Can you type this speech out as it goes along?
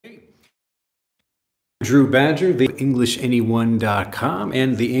Drew Badger, the EnglishAnyone.com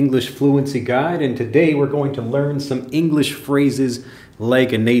and the English Fluency Guide, and today we're going to learn some English phrases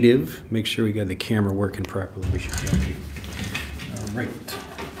like a native. Make sure we got the camera working properly. We should be okay. All right.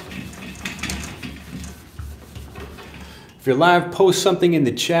 If you're live, post something in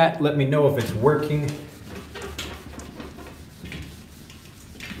the chat. Let me know if it's working.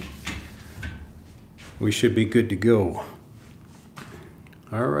 We should be good to go.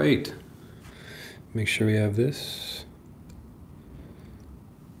 All right. Make sure we have this.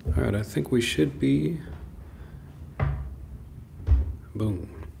 All right, I think we should be. Boom.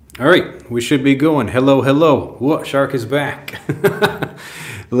 All right, we should be going. Hello, hello. Whoa, Shark is back.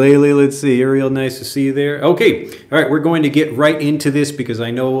 Laylee, let's see. Ariel, nice to see you there. Okay, all right, we're going to get right into this because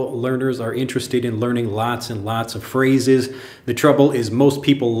I know learners are interested in learning lots and lots of phrases. The trouble is most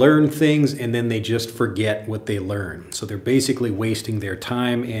people learn things and then they just forget what they learn. So they're basically wasting their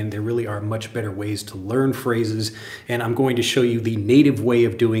time, and there really are much better ways to learn phrases. And I'm going to show you the native way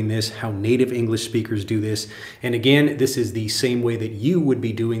of doing this, how native English speakers do this. And again, this is the same way that you would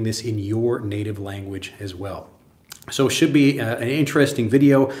be doing this in your native language as well. So it should be an interesting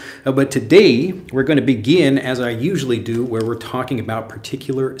video, but today we're going to begin as I usually do, where we're talking about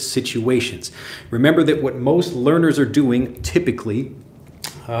particular situations. Remember that what most learners are doing typically,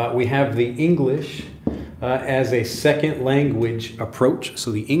 we have the English as a second language approach.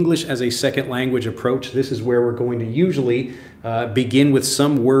 So the English as a second language approach, this is where we're going to usually begin with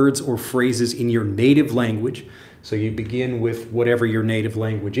some words or phrases in your native language. So you begin with whatever your native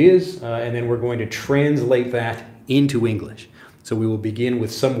language is, and then we're going to translate that into English. So we will begin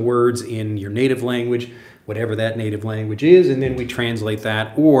with some words in your native language, whatever that native language is, and then we translate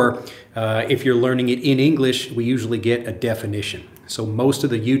that. Or if you're learning it in English, we usually get a definition. So most of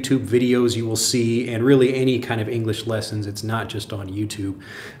the YouTube videos you will see, and really any kind of English lessons, it's not just on YouTube,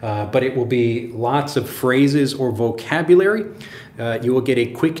 but it will be lots of phrases or vocabulary. You will get a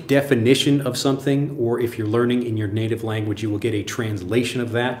quick definition of something, or if you're learning in your native language, you will get a translation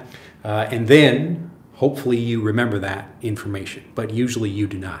of that. And then hopefully you remember that information, but usually you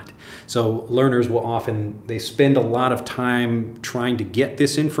do not. So learners will often, they spend a lot of time trying to get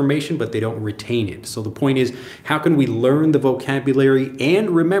this information, but they don't retain it. So the point is, how can we learn the vocabulary and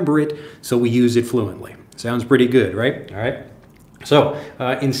remember it so we use it fluently? Sounds pretty good, right? All right. So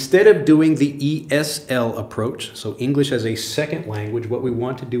instead of doing the ESL approach, so English as a second language, what we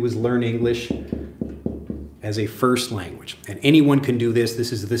want to do is learn English as a first language. And anyone can do this.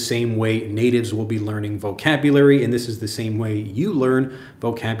 This is the same way natives will be learning vocabulary, and this is the same way you learn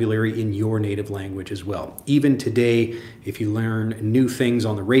vocabulary in your native language as well. Even today, if you learn new things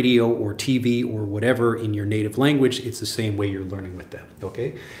on the radio or TV or whatever in your native language, it's the same way you're learning with them,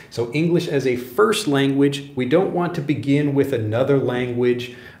 okay? So English as a first language, we don't want to begin with another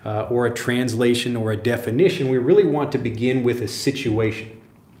language or a translation or a definition. We really want to begin with a situation.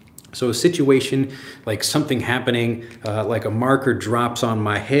 So a situation like something happening, like a marker drops on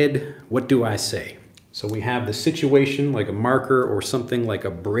my head, what do I say? So we have the situation like a marker or something like a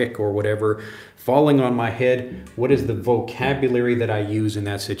brick or whatever falling on my head. What is the vocabulary that I use in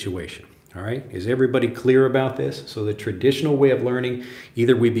that situation? All right, is everybody clear about this? So the traditional way of learning,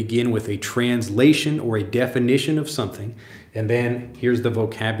 either we begin with a translation or a definition of something, and then here's the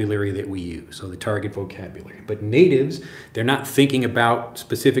vocabulary that we use, so the target vocabulary. But natives, they're not thinking about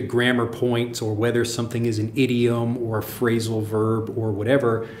specific grammar points or whether something is an idiom or a phrasal verb or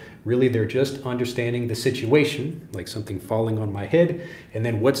whatever. Really, they're just understanding the situation, like something falling on my head, and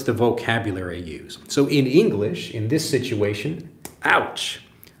then what's the vocabulary I use. So in English, in this situation, ouch.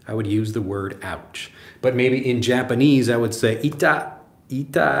 I would use the word ouch. But maybe in Japanese, I would say ita,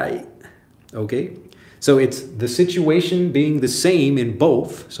 itai, okay? So it's the situation being the same in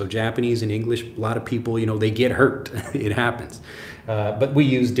both. So Japanese and English, a lot of people, you know, they get hurt. It happens. But we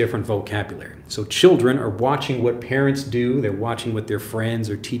use different vocabulary. So children are watching what parents do. They're watching what their friends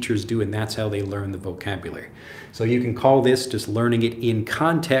or teachers do, and that's how they learn the vocabulary. So you can call this just learning it in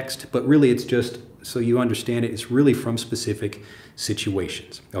context, but really it's just so you understand it, it's really from specific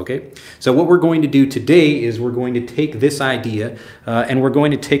situations, okay? So what we're going to do today is we're going to take this idea and we're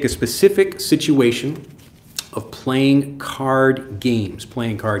going to take a specific situation of playing card games,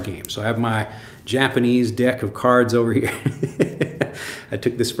 So I have my Japanese deck of cards over here. I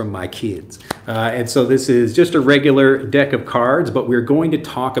took this from my kids. And so this is just a regular deck of cards, but we're going to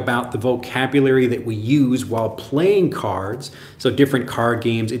talk about the vocabulary that we use while playing cards. So different card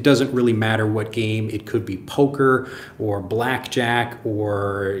games, it doesn't really matter what game. It could be poker or blackjack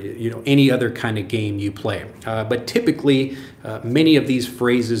or any other kind of game you play. But typically, many of these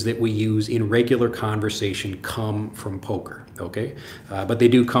phrases that we use in regular conversation come from poker. okay? But they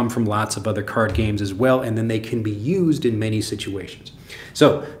do come from lots of other card games as well, and then they can be used in many situations.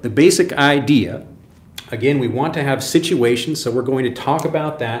 So the basic idea, again, we want to have situations, so we're going to talk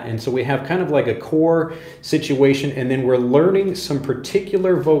about that. And so we have kind of like a core situation, and then we're learning some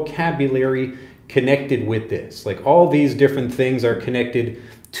particular vocabulary connected with this. Like all these different things are connected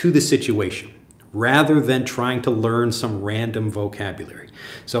to the situation, rather than trying to learn some random vocabulary.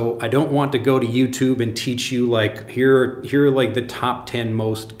 So I don't want to go to YouTube and teach you like, here are like the top 10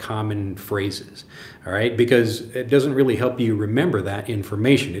 most common phrases, all right? Because it doesn't really help you remember that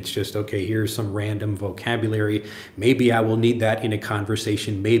information. It's just, okay, here's some random vocabulary. Maybe I will need that in a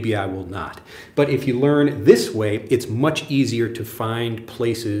conversation, maybe I will not. But if you learn this way, it's much easier to find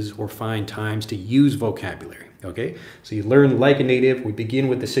places or find times to use vocabulary. Okay, so you learn like a native. We begin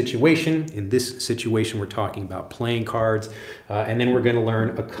with the situation. In this situation, we're talking about playing cards. And then we're going to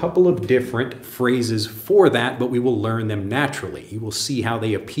learn a couple of different phrases for that, but we will learn them naturally. You will see how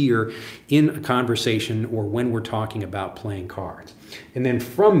they appear in a conversation or when we're talking about playing cards. And then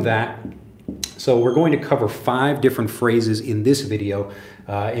from that, so we're going to cover 5 different phrases in this video,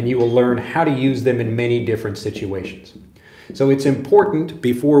 and you will learn how to use them in many different situations. So it's important,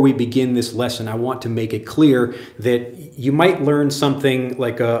 before we begin this lesson, I want to make it clear that you might learn something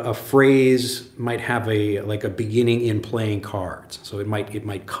like a phrase might have like a beginning in playing cards. So it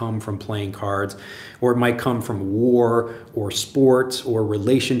might come from playing cards, or it might come from war or sports or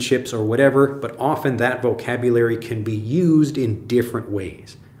relationships or whatever, but often that vocabulary can be used in different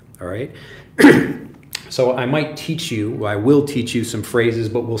ways, all right? So I might teach you, I will teach you some phrases,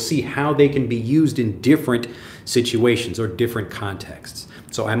 but we'll see how they can be used in different situations or different contexts.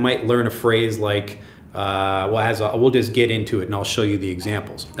 So I might learn a phrase like, we'll just get into it and I'll show you the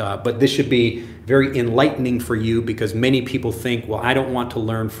examples. But this should be very enlightening for you, because many people think, well, I don't want to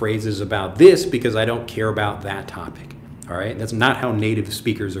learn phrases about this because I don't care about that topic. All right, that's not how native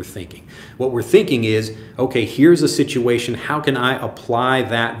speakers are thinking. What we're thinking is, okay, here's a situation. How can I apply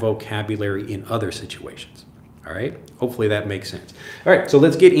that vocabulary in other situations? All right, hopefully that makes sense. All right, so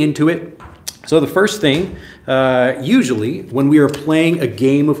let's get into it. So the first thing, usually when we are playing a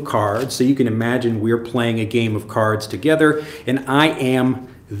game of cards, so you can imagine we're playing a game of cards together, and I am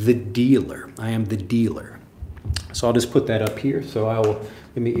the dealer. I am the dealer. So I'll just put that up here. So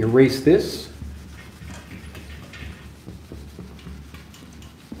let me erase this.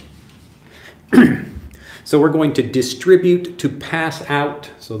 So we're going to distribute, to pass out.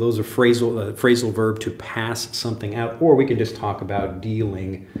 So those are phrasal verb, to pass something out, or we can just talk about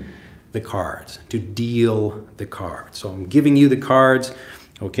dealing the cards, to deal the cards. So I'm giving you the cards.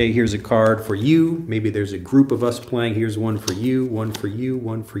 Okay, here's a card for you. Maybe there's a group of us playing. Here's one for you, one for you,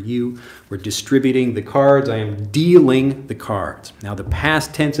 one for you. We're distributing the cards. I am dealing the cards. Now the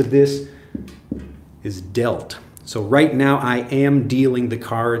past tense of this is dealt. So right now I am dealing the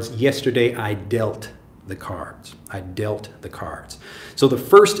cards. Yesterday I dealt the cards. I dealt the cards. So the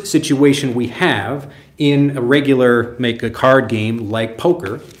first situation we have in a regular card game like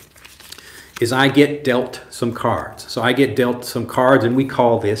poker is I get dealt some cards. So I get dealt some cards, and we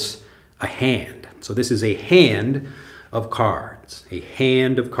call this a hand. So this is a hand of cards. A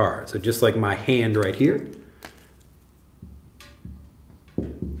hand of cards. So just like my hand right here.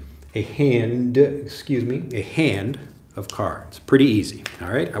 A hand of cards. Pretty easy, all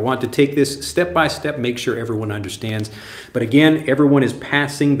right? I want to take this step by step, make sure everyone understands. But again, everyone is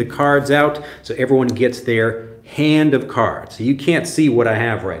passing the cards out, so everyone gets their hand of cards. So you can't see what I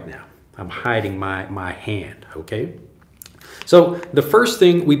have right now. I'm hiding my hand, okay? So the first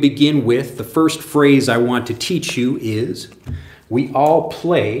thing we begin with, the first phrase I want to teach you is, we all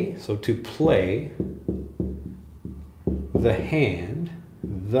play, so to play the hand,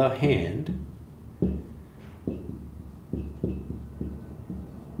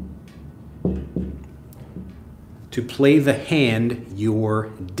 to play the hand you're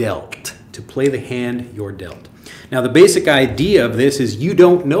dealt. To play the hand you're dealt. Now the basic idea of this is you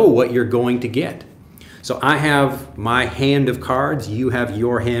don't know what you're going to get. So I have my hand of cards, you have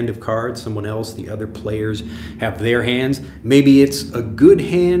your hand of cards, someone else, the other players have their hands. Maybe it's a good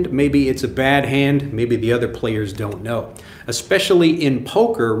hand, maybe it's a bad hand, maybe the other players don't know. Especially in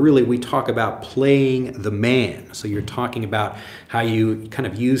poker, really we talk about playing the man. So you're talking about how you kind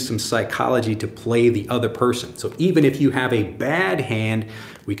of use some psychology to play the other person. So even if you have a bad hand,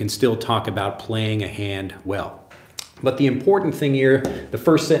 we can still talk about playing a hand well. But the important thing here, the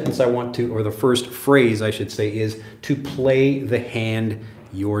first sentence I want to, or the first phrase I should say, is to play the hand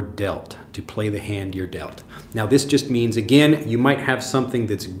you're dealt. To play the hand you're dealt. Now this just means, again, you might have something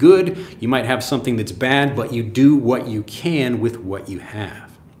that's good, you might have something that's bad, but you do what you can with what you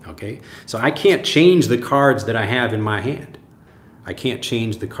have. Okay? So I can't change the cards that I have in my hand. I can't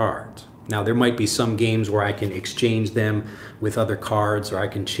change the cards. Now, there might be some games where I can exchange them with other cards, or I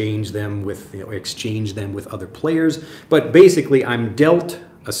can change them with, exchange them with other players. But basically, I'm dealt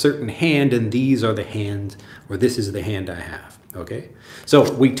a certain hand, and these are the hands, or this is the hand I have. Okay?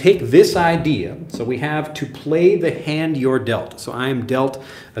 So we take this idea, so we have to play the hand you're dealt. So I am dealt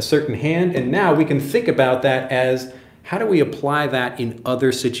a certain hand, and now we can think about that as, how do we apply that in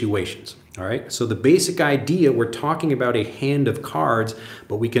other situations? All right, so the basic idea, we're talking about a hand of cards,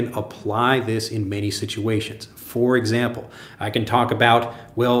 but we can apply this in many situations. For example, I can talk about,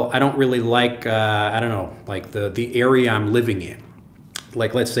 well, I don't really like, I don't know, like the area I'm living in.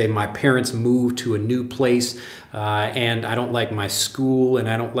 Like, let's say my parents moved to a new place, and I don't like my school, and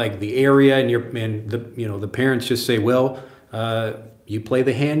I don't like the area, and the parents just say, well, you play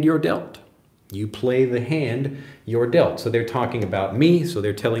the hand you're dealt. You play the hand you're dealt. So they're talking about me, so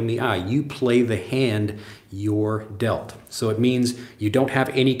they're telling me, you play the hand you're dealt. So it means you don't have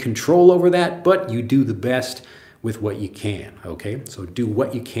any control over that, but you do the best with what you can, okay? So do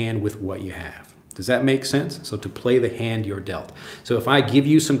what you can with what you have. Does that make sense? So to play the hand you're dealt. So if I give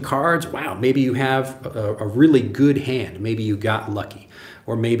you some cards, wow, maybe you have a really good hand. Maybe you got lucky,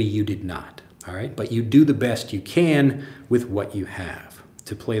 or maybe you did not, all right? But you do the best you can with what you have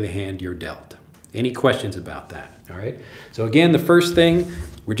to play the hand you're dealt. Any questions about that? All right. So again, the first thing,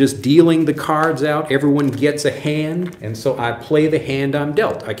 we're just dealing the cards out. Everyone gets a hand, and so I play the hand I'm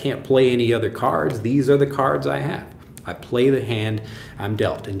dealt. I can't play any other cards. These are the cards I have. I play the hand I'm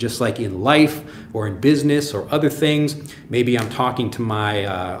dealt. And just like in life or in business or other things, maybe I'm talking to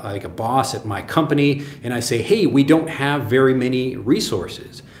my like a boss at my company, and I say, hey, we don't have very many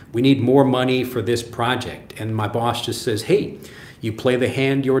resources. We need more money for this project. And my boss just says, hey, you play the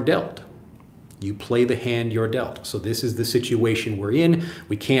hand you're dealt. You play the hand you're dealt. So this is the situation we're in.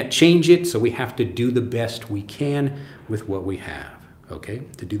 We can't change it, so we have to do the best we can with what we have. Okay?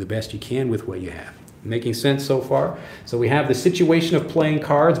 To do the best you can with what you have. Making sense so far? So we have the situation of playing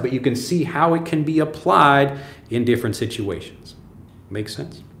cards, but you can see how it can be applied in different situations. Make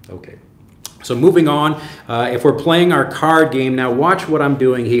sense? Okay. So moving on, if we're playing our card game, now watch what I'm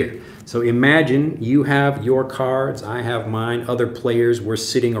doing here. So imagine you have your cards, I have mine, other players, we're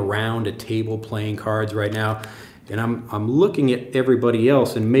sitting around a table playing cards right now, and I'm looking at everybody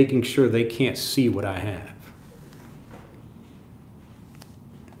else and making sure they can't see what I have.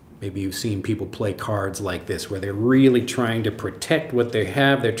 Maybe you've seen people play cards like this, where they're really trying to protect what they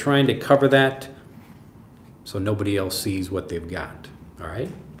have, they're trying to cover that so nobody else sees what they've got, all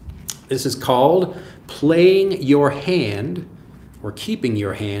right? This is called playing your hand, or keeping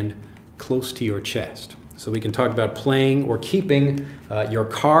your hand close to your chest. So we can talk about playing or keeping your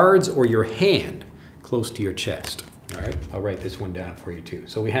cards or your hand close to your chest. All right, I'll write this one down for you too.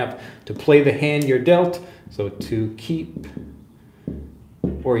 So we have to play the hand you're dealt. So to keep,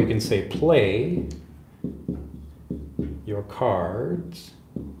 or you can say play your cards.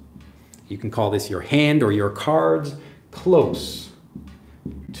 You can call this your hand or your cards close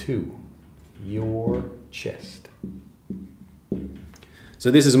to your chest. So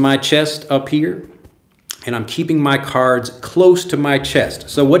this is my chest up here, and I'm keeping my cards close to my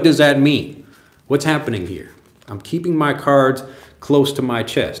chest. So what does that mean? What's happening here? I'm keeping my cards close to my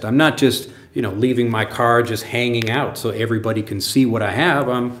chest. I'm not just, leaving my cards just hanging out so everybody can see what I have.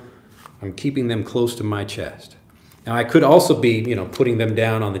 I'm keeping them close to my chest. Now I could also be, putting them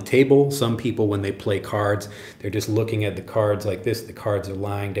down on the table. Some people, when they play cards, they're just looking at the cards like this. The cards are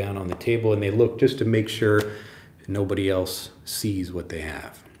lying down on the table, and they look just to make sure nobody else sees what they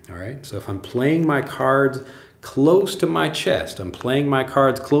have. All right, so if I'm playing my cards close to my chest, I'm playing my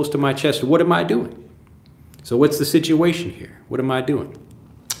cards close to my chest, what am I doing? So what's the situation here? What am I doing?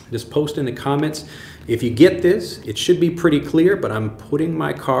 Just post in the comments. If you get this, it should be pretty clear, but I'm putting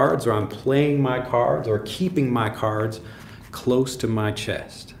my cards, or I'm playing my cards, or keeping my cards close to my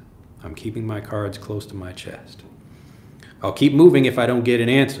chest. I'm keeping my cards close to my chest. I'll keep moving if I don't get an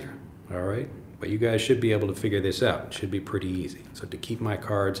answer, all right? But you guys should be able to figure this out. It should be pretty easy. So to keep my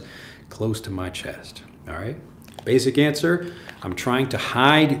cards close to my chest, all right? Basic answer, I'm trying to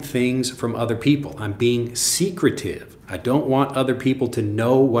hide things from other people. I'm being secretive. I don't want other people to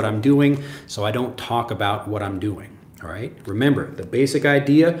know what I'm doing, so I don't talk about what I'm doing, all right? Remember, the basic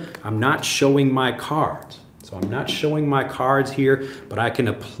idea, I'm not showing my cards. So I'm not showing my cards here, but I can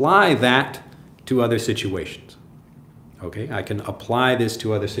apply that to other situations, okay? I can apply this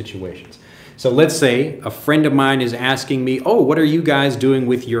to other situations. So let's say a friend of mine is asking me, oh, what are you guys doing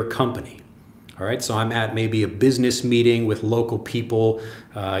with your company? All right, so I'm at maybe a business meeting with local people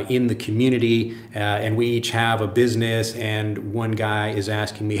in the community, and we each have a business, and one guy is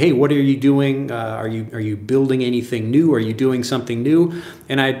asking me, hey, what are you doing? Are you building anything new? Are you doing something new?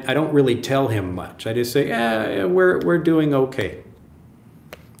 And I don't really tell him much. I just say, yeah, we're doing okay.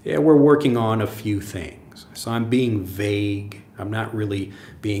 Yeah, we're working on a few things. So I'm being vague. I'm not really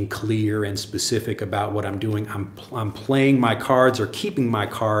being clear and specific about what I'm doing. I'm playing my cards or keeping my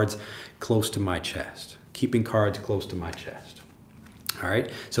cards close to my chest. Keeping cards close to my chest. All right,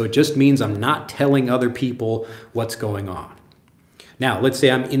 so it just means I'm not telling other people what's going on. Now, let's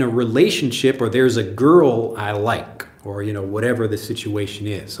say I'm in a relationship or there's a girl I like, or whatever the situation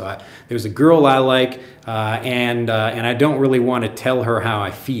is. So there's a girl I like, and I don't really want to tell her how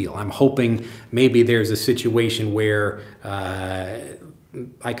I feel. I'm hoping maybe there's a situation where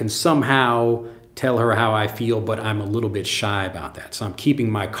I can somehow tell her how I feel, but I'm a little bit shy about that. So I'm keeping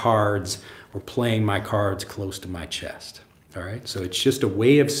my cards or playing my cards close to my chest. All right, so it's just a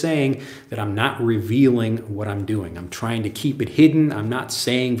way of saying that I'm not revealing what I'm doing. I'm trying to keep it hidden. I'm not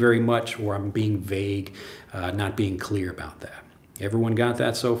saying very much, or I'm being vague, not being clear about that. Everyone got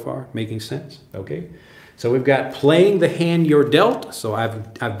that so far? Making sense? Okay. So we've got playing the hand you're dealt. So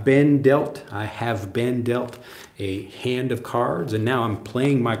I've been dealt. I have been dealt a hand of cards, and now I'm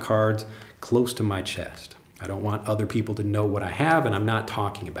playing my cards close to my chest. I don't want other people to know what I have, and I'm not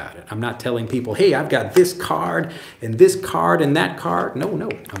talking about it. I'm not telling people, hey, I've got this card and that card. No,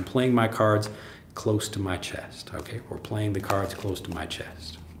 I'm playing my cards close to my chest, okay? Or playing the cards close to my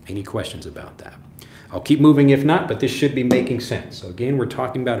chest. Any questions about that? I'll keep moving if not, but this should be making sense. So again, we're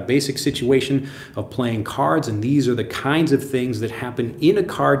talking about a basic situation of playing cards, and these are the kinds of things that happen in a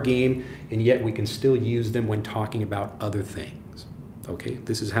card game, and yet we can still use them when talking about other things. Okay,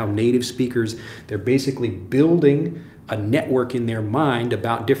 this is how native speakers, they're basically building a network in their mind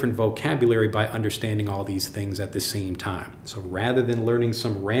about different vocabulary by understanding all these things at the same time. So rather than learning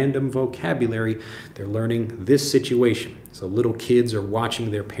some random vocabulary, they're learning this situation. So little kids are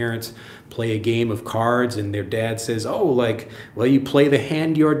watching their parents play a game of cards, and their dad says, oh, well, you play the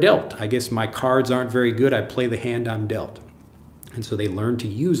hand you're dealt. I guess my cards aren't very good. I play the hand I'm dealt. And so they learn to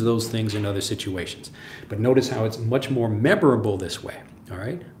use those things in other situations. But notice how it's much more memorable this way, all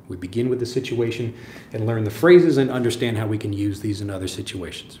right? We begin with the situation and learn the phrases and understand how we can use these in other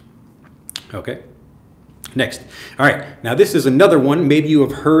situations. Okay? Next. All right, now this is another one. Maybe you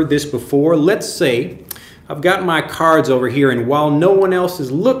have heard this before. Let's say I've got my cards over here, and while no one else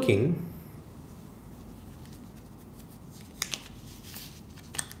is looking,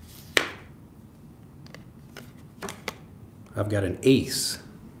 I've got an ace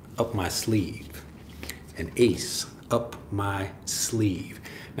up my sleeve. An ace up my sleeve.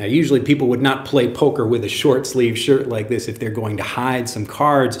 Now, usually people would not play poker with a short sleeve shirt like this if they're going to hide some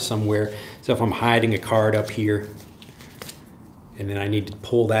cards somewhere. So if I'm hiding a card up here and then I need to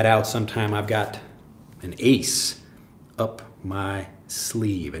pull that out sometime, I've got an ace up my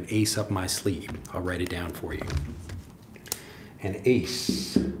sleeve. An ace up my sleeve. I'll write it down for you. An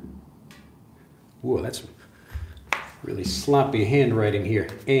ace. Whoa, that's really sloppy handwriting here.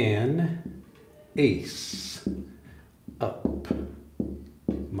 An ace up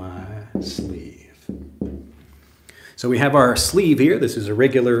my sleeve. So we have our sleeve here. This is a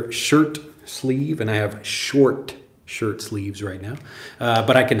regular shirt sleeve, and I have short shirt sleeves right now.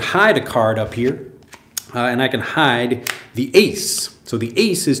 But I can hide a card up here, and I can hide the ace. So the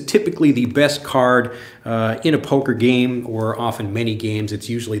ace is typically the best card in a poker game, or often many games. It's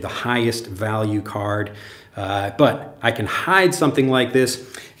usually the highest value card. But I can hide something like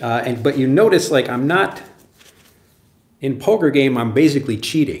this, but you notice, like, I'm not, in poker game, I'm basically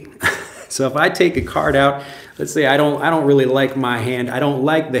cheating. So if I take a card out, let's say I don't really like my hand. I don't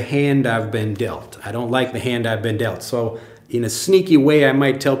like the hand I've been dealt. I don't like the hand I've been dealt. So in a sneaky way, I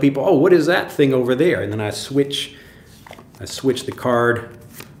might tell people, oh, what is that thing over there? And then I switch the card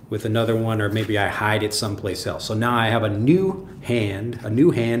with another one, or maybe I hide it someplace else. So now I have a new hand,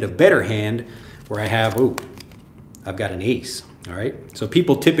 a better hand, where I have, I've got an ace, all right? So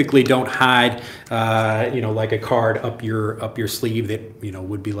people typically don't hide, like a card up your sleeve that,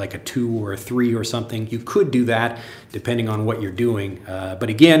 would be like a 2 or a 3 or something. You could do that depending on what you're doing. But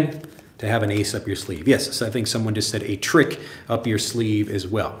again, to have an ace up your sleeve. Yes, so I think someone just said a trick up your sleeve as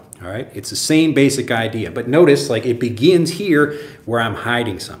well, all right? It's the same basic idea, but notice, like, it begins here where I'm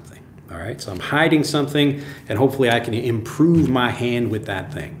hiding something, all right? So I'm hiding something, and hopefully I can improve my hand with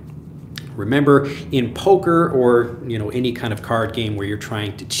that thing. Remember, in poker or any kind of card game where you're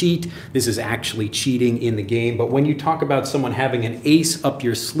trying to cheat, this is actually cheating in the game. But when you talk about someone having an ace up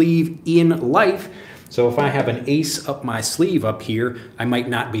your sleeve in life, So if I have an ace up my sleeve up here, I might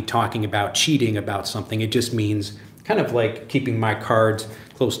not be talking about cheating about something. It just means kind of like keeping my cards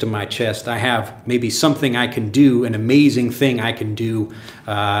close to my chest. I have maybe something I can do, an amazing thing I can do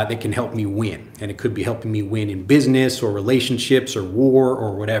that can help me win. And it could be helping me win in business or relationships or war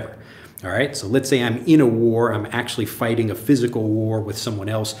or whatever. All right, so let's say I'm in a war, I'm actually fighting a physical war with someone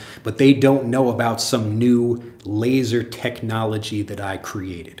else, but they don't know about some new laser technology that I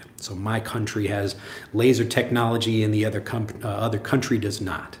created. So my country has laser technology and the other country does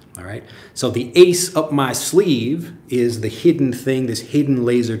not. All right, so the ace up my sleeve is the hidden thing, this hidden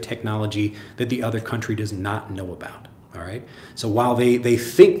laser technology that the other country does not know about. All right, so while they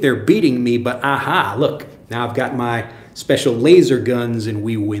think they're beating me, but aha, look, now I've got my special laser guns and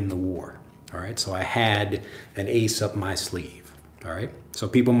we win the war. All right, so I had an ace up my sleeve. All right, so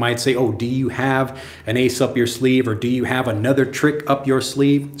people might say, oh, do you have an ace up your sleeve, or do you have another trick up your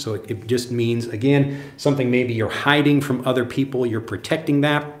sleeve? So it just means, again, something maybe you're hiding from other people, you're protecting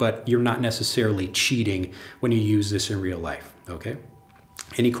that, but you're not necessarily cheating when you use this in real life. Okay,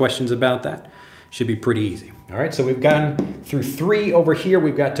 any questions about that? Should be pretty easy. All right, so we've gotten through 3 over here.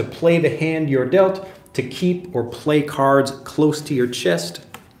 We've got to play the hand you're dealt, to keep or play cards close to your chest,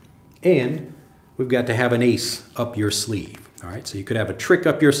 and we've got to have an ace up your sleeve. All right, so you could have a trick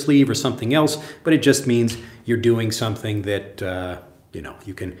up your sleeve or something else, but it just means you're doing something that you know,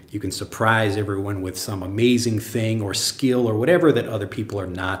 you can surprise everyone with some amazing thing or skill or whatever that other people are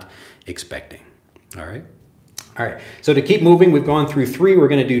not expecting. All right. All right, so to keep moving, we've gone through 3. We're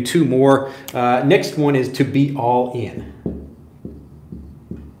going to do 2 more. Next one is to be all in.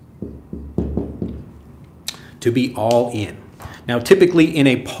 To be all in. Now, typically in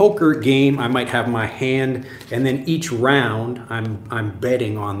a poker game, I might have my hand, and then each round, I'm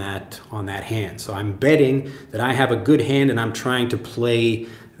betting on that hand. So I'm betting that I have a good hand, and I'm trying to play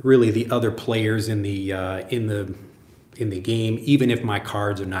really the other players in the game, even if my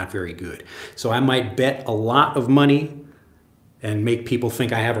cards are not very good. So I might bet a lot of money and make people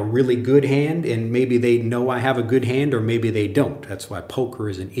think I have a really good hand, and maybe they know I have a good hand, or maybe they don't. That's why poker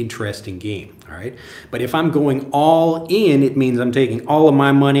is an interesting game, all right? But if I'm going all in, it means I'm taking all of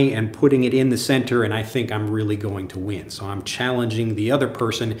my money and putting it in the center, and I think I'm really going to win. So I'm challenging the other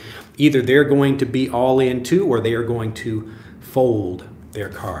person. Either they're going to be all in too, or they are going to fold their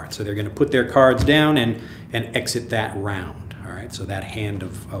cards. So they're going to put their cards down and exit that round, all right? So that hand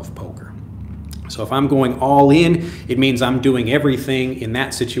of poker. So if I'm going all in, it means I'm doing everything in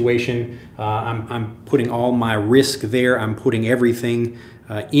that situation. I'm putting all my risk there. I'm putting everything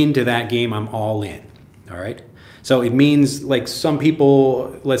into that game. I'm all in, all right? So it means, like, some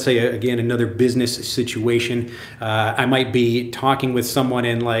people, let's say, again, another business situation, I might be talking with someone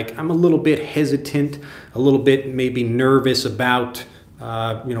and, like, I'm a little bit hesitant, a little bit maybe nervous about,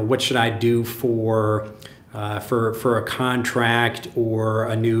 you know, what should I do for a contract or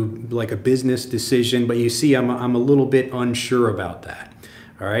a new, like, a business decision, but you see I'm a little bit unsure about that.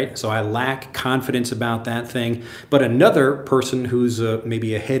 All right, so I lack confidence about that thing. But another person who's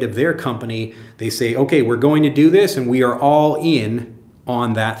maybe ahead of their company, they say, okay, we're going to do this and we are all in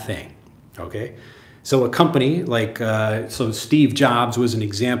on that thing. Okay, so a company like, so Steve Jobs was an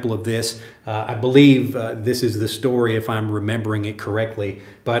example of this. I believe this is the story if I'm remembering it correctly.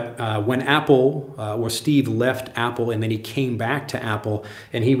 But when Apple, or Steve left Apple and then he came back to Apple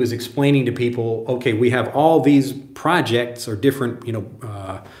and he was explaining to people, okay, we have all these projects or different, you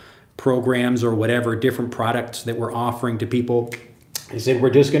know, programs or whatever, different products that we're offering to people. He said, we're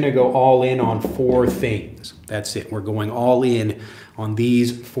just going to go all in on 4 things. That's it. We're going all in on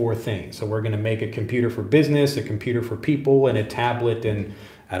these 4 things. So we're going to make a computer for business, a computer for people, and a tablet, and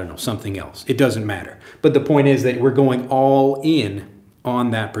I don't know, something else. It doesn't matter. But the point is that we're going all in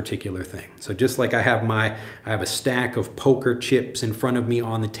on that particular thing. So just like I have a stack of poker chips in front of me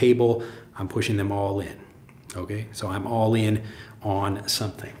on the table, I'm pushing them all in. Okay? So I'm all in on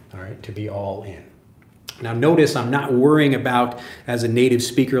something. All right? To be all in. Now notice I'm not worrying about, as a native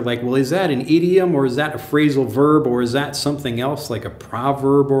speaker, like, well, is that an idiom, or is that a phrasal verb, or is that something else like a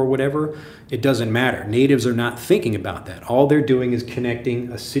proverb or whatever? It doesn't matter. Natives are not thinking about that. All they're doing is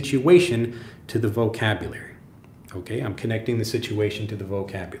connecting a situation to the vocabulary. Okay, I'm connecting the situation to the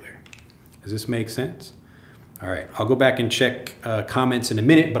vocabulary. Does this make sense? All right, I'll go back and check comments in a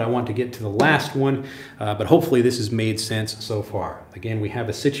minute, but I want to get to the last one. But hopefully this has made sense so far. Again, we have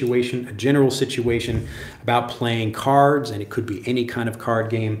a situation, a general situation about playing cards, and it could be any kind of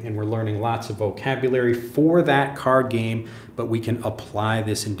card game, and we're learning lots of vocabulary for that card game, but we can apply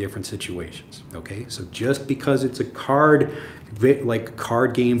this in different situations, okay? So just because it's a card, like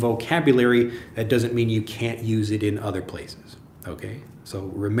card game vocabulary, that doesn't mean you can't use it in other places. Okay, so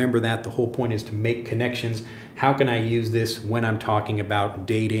remember that the whole point is to make connections. How can I use this when I'm talking about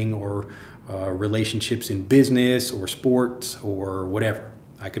dating or relationships in business or sports or whatever?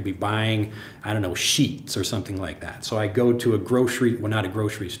 I could be buying, I don't know, sheets or something like that. So I go to a grocery, well, not a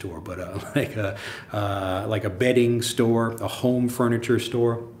grocery store, but like a bedding store, a home furniture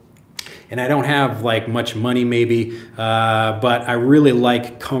store. And I don't have like much money maybe, but I really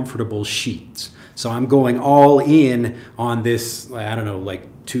like comfortable sheets. So I'm going all in on this, I don't know,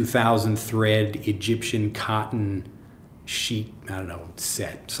 like 2,000 thread Egyptian cotton sheet, I don't know,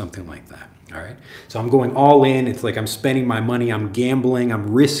 set, something like that. All right. So I'm going all in. It's like I'm spending my money. I'm gambling. I'm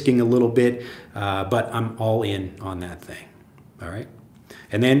risking a little bit, but I'm all in on that thing. All right.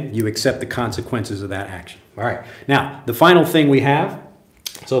 And then you accept the consequences of that action. All right. Now, the final thing we have,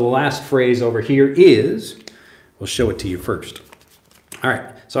 so the last phrase over here is, we'll show it to you first. All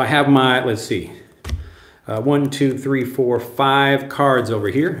right. So I have my, let's see, 1, 2, 3, 4, 5 cards over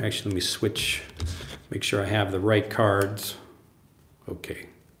here. Actually, let me switch, make sure I have the right cards. Okay.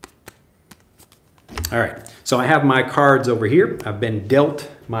 All right, so I have my cards over here. I've been dealt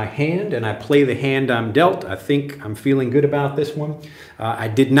my hand and I play the hand I'm dealt. I think I'm feeling good about this one. I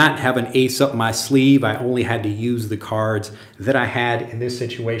did not have an ace up my sleeve. I only had to use the cards that I had in this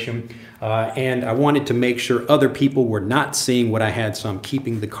situation. And I wanted to make sure other people were not seeing what I had, so I'm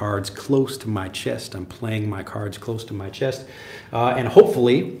keeping the cards close to my chest. I'm playing my cards close to my chest. And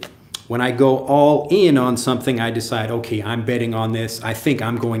hopefully, when I go all in on something, I decide, okay, I'm betting on this. I think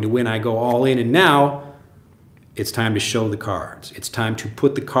I'm going to win. I go all in, and now it's time to show the cards. It's time to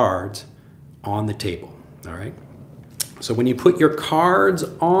put the cards on the table, all right? So when you put your cards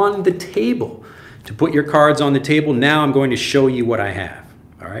on the table, now I'm going to show you what I have,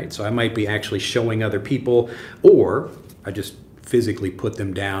 all right? So I might be actually showing other people, or I just physically put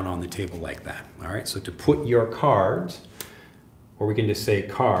them down on the table like that, all right? So to put your cards, or we can just say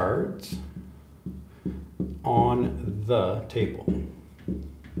cards on the table.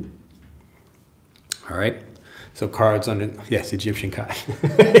 All right, so cards on the, yes, Egyptian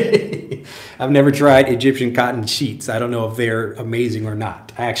cotton. I've never tried Egyptian cotton sheets. I don't know if they're amazing or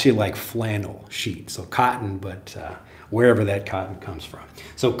not. I actually like flannel sheets, so cotton, but wherever that cotton comes from.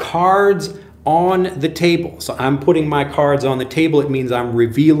 So cards on the table. So I'm putting my cards on the table. It means I'm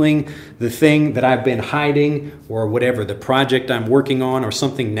revealing the thing that I've been hiding, or whatever, the project I'm working on or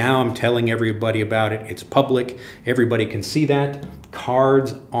something. Now I'm telling everybody about it. It's public. Everybody can see that.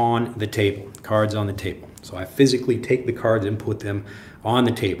 Cards on the table. Cards on the table. So I physically take the cards and put them on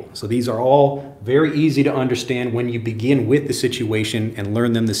the table. So these are all very easy to understand when you begin with the situation and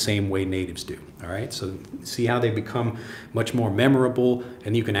learn them the same way natives do. All right, so see how they become much more memorable,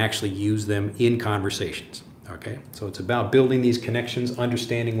 and you can actually use them in conversations. Okay, so it's about building these connections,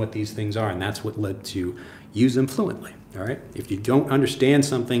 understanding what these things are, and that's what lets you use them fluently. All right, if you don't understand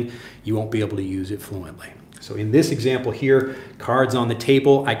something, you won't be able to use it fluently. So in this example here, cards on the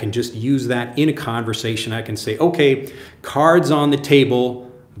table, I can just use that in a conversation. I can say, okay, cards on the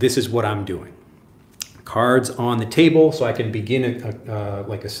table, this is what I'm doing. Cards on the table, so I can begin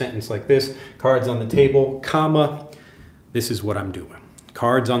like a sentence like this. Cards on the table, comma, this is what I'm doing.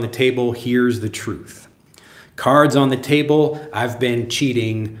 Cards on the table, here's the truth. Cards on the table, I've been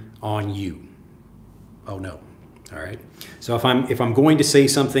cheating on you. Oh no, all right. So if I'm going to say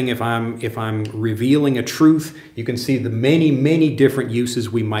something, if I'm revealing a truth, you can see the many different uses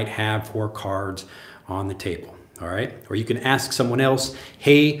we might have for cards on the table. All right, or you can ask someone else,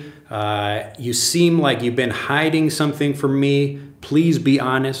 hey, you seem like you've been hiding something from me. Please be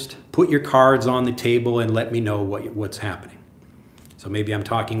honest. Put your cards on the table and let me know what's happening. So maybe I'm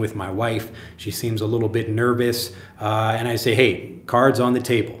talking with my wife. She seems a little bit nervous, and I say, hey, cards on the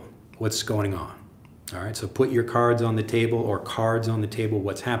table. What's going on? All right, so put your cards on the table, or cards on the table,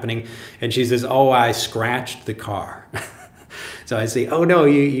 what's happening? And she says, oh, I scratched the car. So I say, oh no,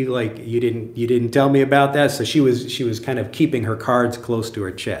 you didn't tell me about that. So she was kind of keeping her cards close to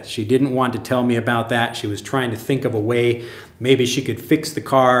her chest. She didn't want to tell me about that. She was trying to think of a way maybe she could fix the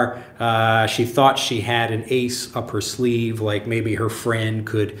car. She thought she had an ace up her sleeve, like maybe her friend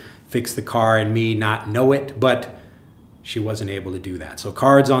could fix the car and me not know it, but she wasn't able to do that. So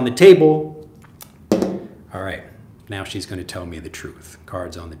cards on the table. All right, now she's going to tell me the truth.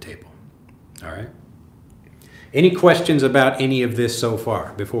 Cards on the table. All right. Any questions about any of this so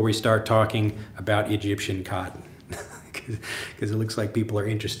far before we start talking about Egyptian cotton? Because it looks like people are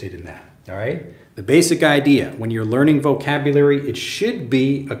interested in that. All right. The basic idea when you're learning vocabulary, it should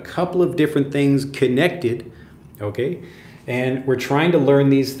be a couple of different things connected. Okay. And we're trying to learn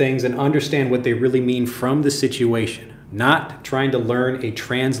these things and understand what they really mean from the situation, not trying to learn a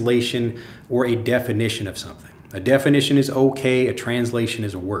translation or a definition of something. A definition is okay, a translation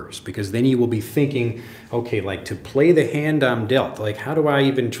is worse, because then you will be thinking, okay, like to play the hand I'm dealt, like how do I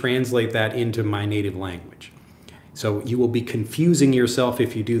even translate that into my native language? So you will be confusing yourself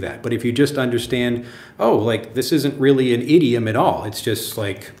if you do that. But if you just understand, oh, like this isn't really an idiom at all. It's just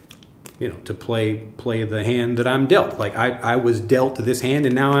like, you know, to play the hand that I'm dealt. Like I was dealt this hand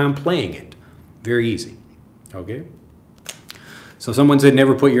and now I'm playing it. Very easy, okay? So someone said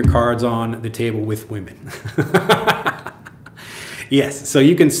never put your cards on the table with women. Yes, so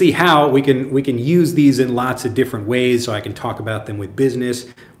you can see how we can use these in lots of different ways. So I can talk about them with business,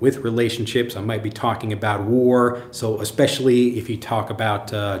 with relationships. I might be talking about war. So especially if you talk about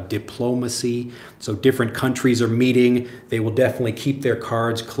diplomacy. So different countries are meeting. They will definitely keep their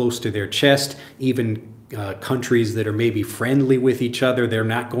cards close to their chest. Even countries that are maybe friendly with each other, they're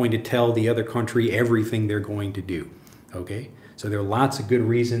not going to tell the other country everything they're going to do. Okay? So there are lots of good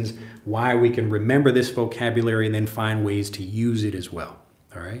reasons why we can remember this vocabulary and then find ways to use it as well.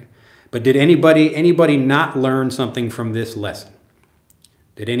 All right? But did anybody not learn something from this lesson?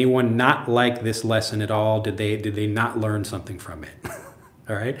 Did anyone not like this lesson at all? Did they not learn something from it?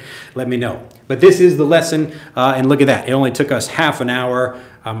 All right? Let me know. But this is the lesson, and look at that. It only took us half an hour.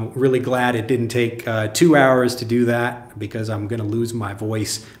 I'm really glad it didn't take 2 hours to do that because I'm going to lose my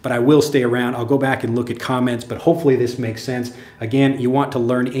voice. But I will stay around. I'll go back and look at comments, but hopefully this makes sense. Again, you want to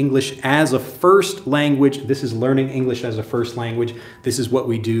learn English as a first language. This is learning English as a first language. This is what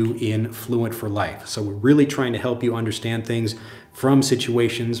we do in Fluent for Life. So we're really trying to help you understand things from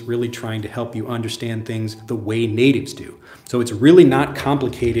situations, really trying to help you understand things the way natives do. So it's really not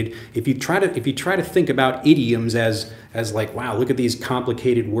complicated. If you try to think about idioms as like, wow, look at these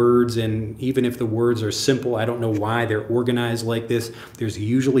complicated words, and even if the words are simple, I don't know why they're organized like this. There's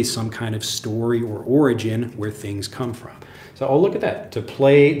usually some kind of story or origin where things come from. So, oh, look at that. To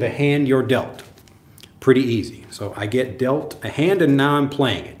play the hand you're dealt. Pretty easy. So I get dealt a hand and now I'm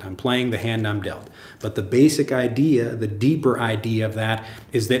playing it. I'm playing the hand I'm dealt. But the basic idea, the deeper idea of that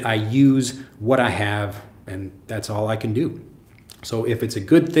is that I use what I have, and that's all I can do. So if it's a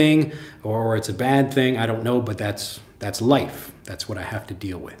good thing or it's a bad thing, I don't know, but that's life. That's what I have to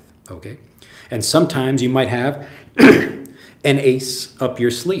deal with, okay? And sometimes you might have an ace up your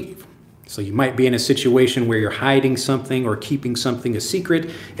sleeve. So you might be in a situation where you're hiding something or keeping something a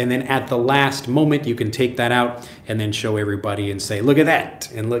secret, and then at the last moment you can take that out and then show everybody and say, look at that,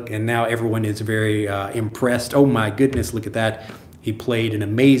 and look, and now everyone is very impressed. Oh my goodness, look at that. He played an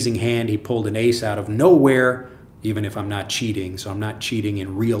amazing hand. He pulled an ace out of nowhere, even if I'm not cheating. So I'm not cheating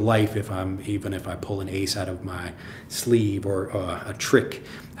in real life even if I pull an ace out of my sleeve or a trick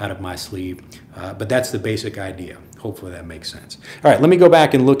out of my sleeve. But that's the basic idea. Hopefully that makes sense. All right, let me go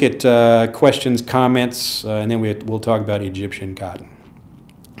back and look at questions, comments, and then we'll talk about Egyptian cotton.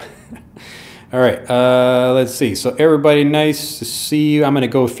 All right, let's see. So everybody, nice to see you. I'm going to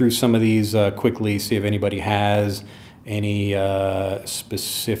go through some of these quickly, see if anybody has any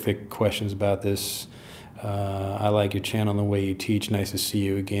specific questions about this. I like your channel and the way you teach. Nice to see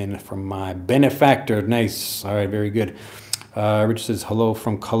you again from my benefactor. Nice. All right, very good. Richard says, hello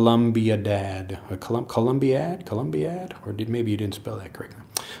from Colombia, Dad. Colombiad? Or maybe you didn't spell that correctly.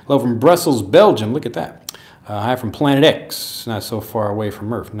 Hello from Brussels, Belgium. Look at that. Hi from Planet X. Not so far away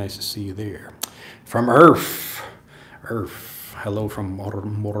from Earth. Nice to see you there. From Earth. Hello from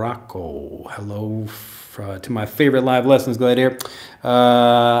Morocco. Hello to my favorite live lessons. Glad here.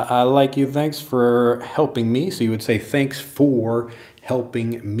 I like you. Thanks for helping me. So you would say, thanks for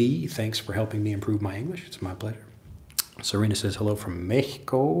helping me. Thanks for helping me improve my English. It's my pleasure. Serena says, hello from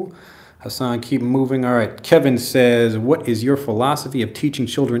Mexico. Hassan, keep moving. All right. Kevin says, what is your philosophy of teaching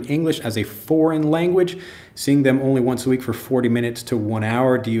children English as a foreign language? Seeing them only once a week for 40 minutes to 1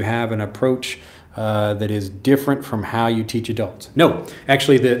 hour. Do you have an approach that is different from how you teach adults? No,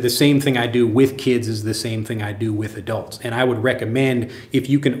 actually the same thing I do with kids is the same thing I do with adults. And I would recommend, if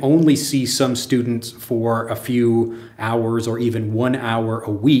you can only see some students for a few hours or even 1 hour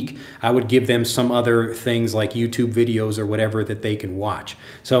a week, I would give them some other things like YouTube videos or whatever that they can watch.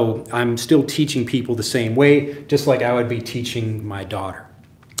 So I'm still teaching people the same way, just like I would be teaching my daughter.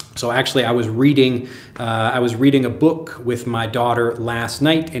 So actually, I was reading a book with my daughter last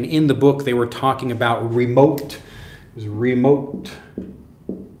night, and in the book they were talking about remote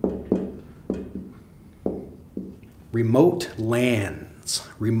lands.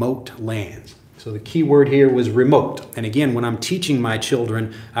 So the key word here was remote. And again, when I'm teaching my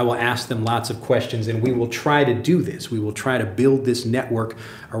children, I will ask them lots of questions, and we will try to do this. We will try to build this network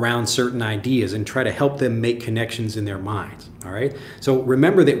around certain ideas and try to help them make connections in their minds. All right? So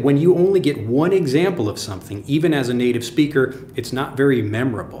remember that when you only get one example of something, even as a native speaker, it's not very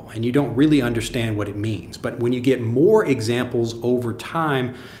memorable and you don't really understand what it means. But when you get more examples over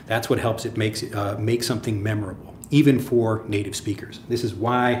time, that's what helps it make something memorable, even for native speakers. This is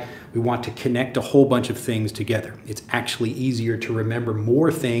why we want to connect a whole bunch of things together. It's actually easier to remember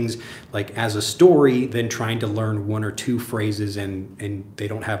more things like as a story than trying to learn one or two phrases and they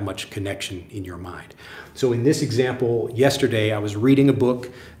don't have much connection in your mind. So in this example, yesterday I was reading a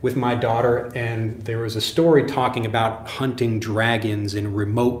book with my daughter and there was a story talking about hunting dragons in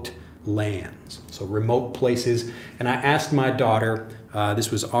remote lands, so remote places. And I asked my daughter,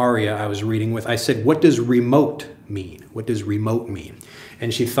 this was Aria I was reading with, I said, what does remote mean? What does remote mean?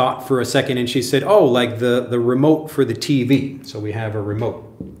 And she thought for a second and she said, oh, like the remote for the TV. So we have a remote.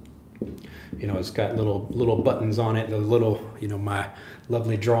 You know, it's got little buttons on it, the little, you know, my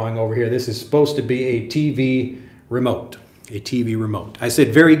lovely drawing over here. This is supposed to be a TV remote, a TV remote. I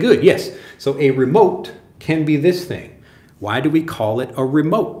said, very good, yes. So a remote can be this thing. Why do we call it a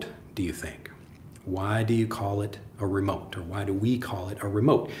remote, do you think? Why do you call it a remote, or why do we call it a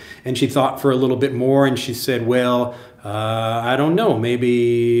remote? And she thought for a little bit more and she said, well, I don't know,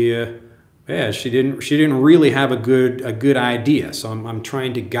 maybe, yeah, she didn't really have a good idea. So I'm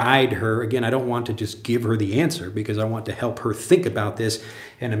trying to guide her. Again, I don't want to just give her the answer because I want to help her think about this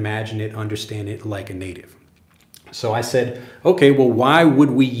and imagine it, understand it like a native. So I said, okay, well, why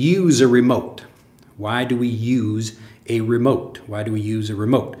would we use a remote? Why do we use a remote? Why do we use a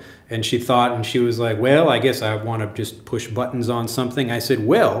remote? And she thought, and she was like, well, I guess I want to just push buttons on something. I said,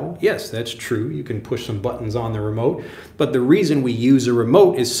 well, yes, that's true. You can push some buttons on the remote. But the reason we use a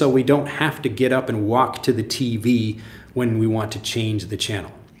remote is so we don't have to get up and walk to the TV when we want to change the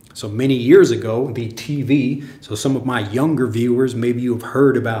channel. So many years ago, the TV, so some of my younger viewers, maybe you have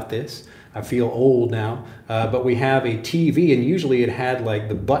heard about this. I feel old now, but we have a TV and usually it had like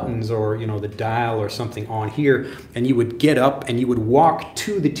the buttons or, you know, the dial or something on here, and you would get up and you would walk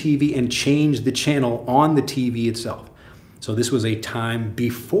to the TV and change the channel on the TV itself. So this was a time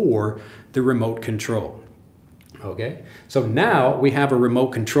before the remote control. Okay, so now we have a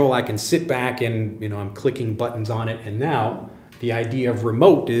remote control. I can sit back and, you know, I'm clicking buttons on it, and now the idea of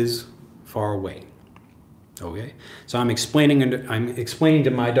remote is far away. Okay, so I'm explaining to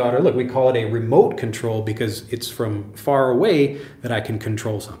my daughter, look, we call it a remote control because it's from far away that I can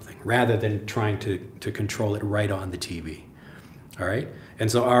control something rather than trying to control it right on the TV. All right, and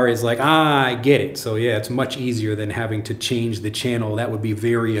so Ari's like, I get it. So yeah, it's much easier than having to change the channel. That would be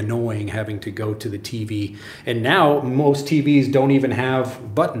very annoying, having to go to the TV. And now most TVs don't even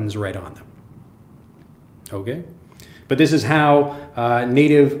have buttons right on them. Okay. But this is how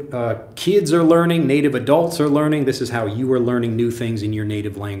native kids are learning, native adults are learning. This is how you are learning new things in your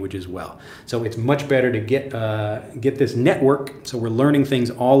native language as well. So it's much better to get this network. So we're learning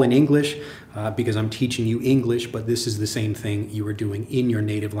things all in English because I'm teaching you English, but this is the same thing you are doing in your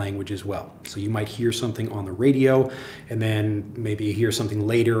native language as well. So you might hear something on the radio, and then maybe you hear something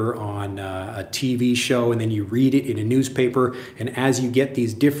later on a TV show, and then you read it in a newspaper. And as you get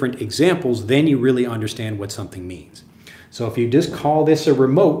these different examples, then you really understand what something means. So if you just call this a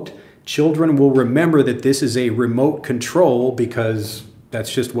remote, children will remember that this is a remote control because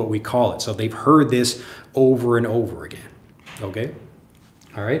that's just what we call it. So they've heard this over and over again, okay?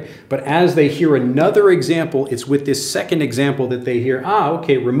 All right, but as they hear another example, it's with this second example that they hear,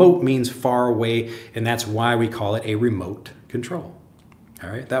 okay, remote means far away, and that's why we call it a remote control. All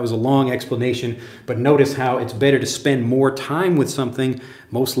right, that was a long explanation, but notice how it's better to spend more time with something.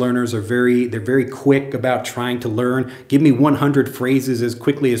 Most learners are very quick about trying to learn. Give me 100 phrases as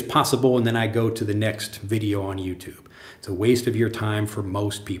quickly as possible, and then I go to the next video on YouTube. It's a waste of your time for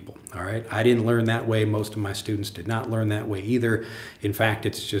most people, all right? I didn't learn that way. Most of my students did not learn that way either. In fact,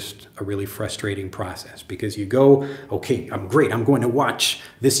 it's just a really frustrating process because you go, okay, I'm great. I'm going to watch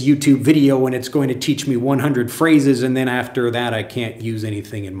this YouTube video and it's going to teach me 100 phrases, and then after that, I can't use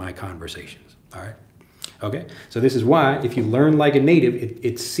anything in my conversations, all right? Okay, so this is why if you learn like a native,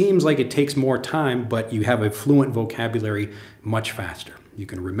 it seems like it takes more time, but you have a fluent vocabulary much faster. You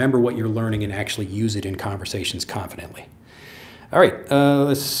can remember what you're learning and actually use it in conversations confidently. All right,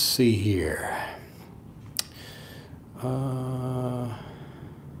 let's see here.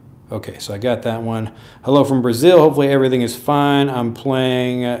 Okay, so I got that one. Hello from Brazil. Hopefully everything is fine. I'm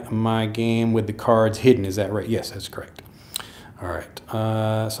playing my game with the cards hidden. Is that right? Yes, that's correct. All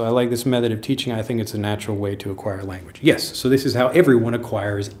right, so I like this method of teaching. I think it's a natural way to acquire language. Yes, so this is how everyone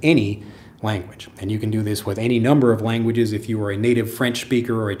acquires any language. And you can do this with any number of languages. If you are a native French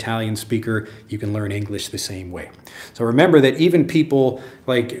speaker or Italian speaker, you can learn English the same way. So remember that even people,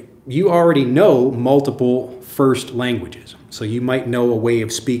 like, you already know multiple first languages. So you might know a way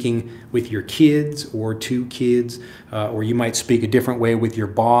of speaking with your kids or to kids, or you might speak a different way with your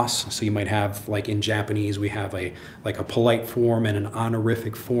boss. So you might have, like in Japanese, we have a polite form and an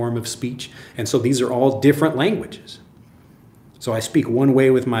honorific form of speech. And so these are all different languages. So I speak one way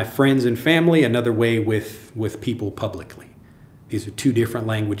with my friends and family, another way with people publicly. These are two different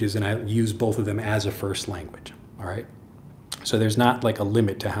languages, and I use both of them as a first language, all right? So there's not like a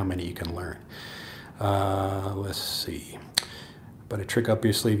limit to how many you can learn. Let's see. But a trick up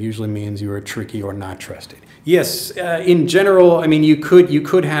your sleeve usually means you are tricky or not trusted. Yes, in general, I mean, it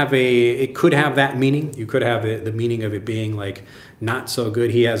could have that meaning. You could have the meaning of it being like not so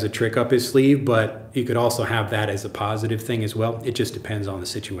good. He has a trick up his sleeve, but you could also have that as a positive thing as well. It just depends on the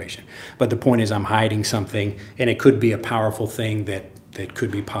situation. But the point is, I'm hiding something, and it could be a powerful thing that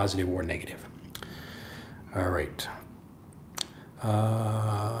could be positive or negative. All right.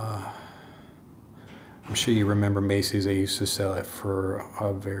 I'm sure you remember Macy's. They used to sell it for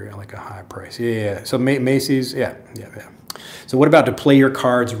a high price. Yeah. So Macy's, yeah. So what about to play your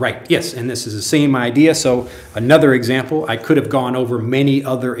cards right? Yes, and this is the same idea. So another example, I could have gone over many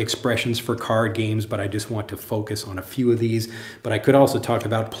other expressions for card games, but I just want to focus on a few of these. But I could also talk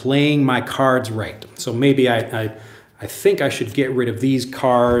about playing my cards right. So maybe I think I should get rid of these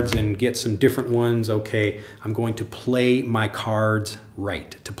cards and get some different ones. Okay, I'm going to play my cards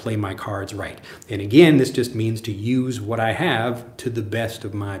right, to play my cards right. And again, this just means to use what I have to the best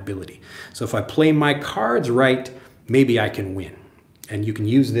of my ability. So if I play my cards right, maybe I can win. And you can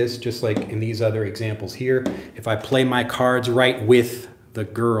use this just like in these other examples here. If I play my cards right with the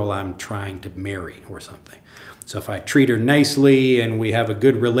girl I'm trying to marry or something. So if I treat her nicely and we have a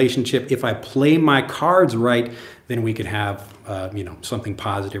good relationship, if I play my cards right, then we could have something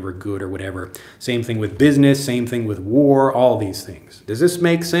positive or good or whatever. Same thing with business, same thing with war, all these things. Does this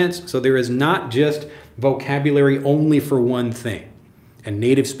make sense? So there is not just vocabulary only for one thing. And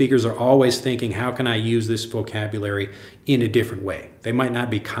native speakers are always thinking, how can I use this vocabulary in a different way? They might not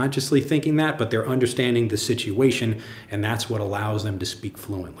be consciously thinking that, but they're understanding the situation, and that's what allows them to speak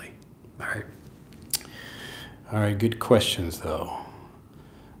fluently. All right. All right, good questions though.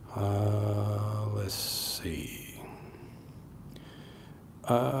 Let's see.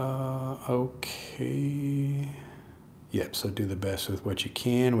 Okay. Yep, so do the best with what you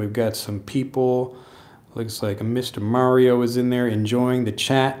can. We've got some people. Looks like Mr. Mario is in there enjoying the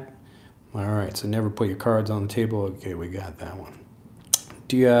chat. All right, so never put your cards on the table. Okay, we got that one.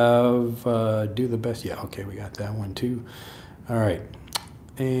 Do you have do the best? Yeah, okay, we got that one too. All right.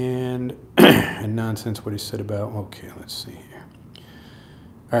 And nonsense what he said about, okay, let's see here.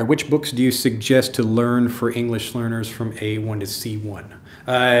 All right, which books do you suggest to learn for English learners from A1 to C1?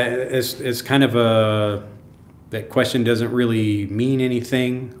 It's kind of that question doesn't really mean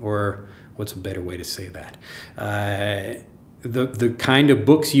anything, or what's a better way to say that? The kind of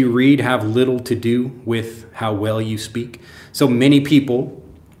books you read have little to do with how well you speak. So many people,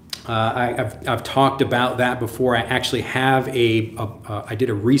 I've talked about that before. I actually have I did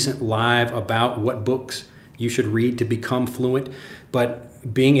a recent live about what books you should read to become fluent, but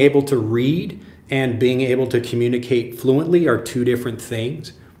being able to read and being able to communicate fluently are two different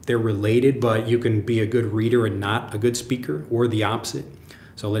things. They're related, but you can be a good reader and not a good speaker, or the opposite.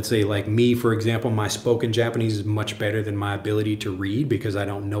 So let's say like me, for example, my spoken Japanese is much better than my ability to read because I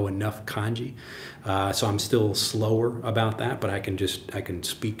don't know enough kanji. So I'm still slower about that, but I can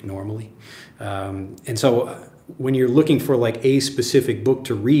speak normally. And so when you're looking for like a specific book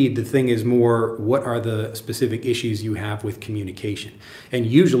to read, the thing is more, what are the specific issues you have with communication? And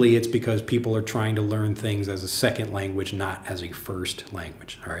usually it's because people are trying to learn things as a second language, not as a first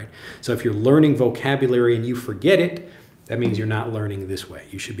language, all right? So if you're learning vocabulary and you forget it, that means you're not learning this way.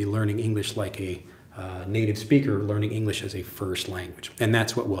 You should be learning English like a native speaker, learning English as a first language. And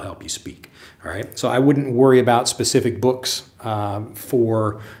that's what will help you speak, all right? So I wouldn't worry about specific books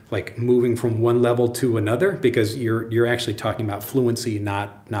for like moving from one level to another, because you're actually talking about fluency,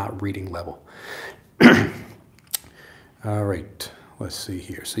 not reading level. All right, let's see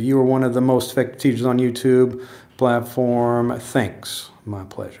here. So you are one of the most effective teachers on YouTube platform. Thanks, my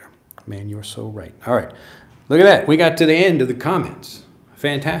pleasure. Man, you're so right. All right. Look at that. We got to the end of the comments.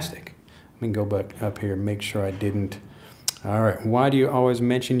 Fantastic. Let me go back up here and make sure I didn't. All right. Why do you always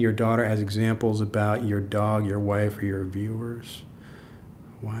mention your daughter as examples about your dog, your wife, or your viewers?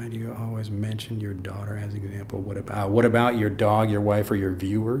 Why do you always mention your daughter as an example? What about your dog, your wife, or your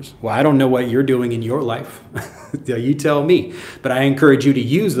viewers? Well, I don't know what you're doing in your life. You tell me. But I encourage you to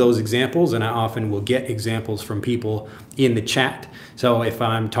use those examples, and I often will get examples from people in the chat. So if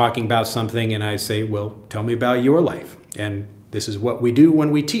I'm talking about something and I say, well, tell me about your life. And this is what we do when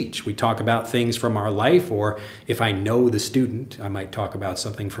we teach. We talk about things from our life, or if I know the student, I might talk about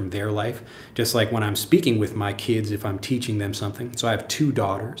something from their life. Just like when I'm speaking with my kids, if I'm teaching them something. So I have two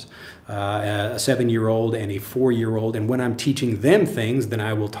daughters, a 7-year-old and a 4-year-old. And when I'm teaching them things, then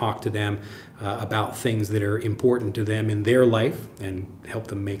I will talk to them about things that are important to them in their life and help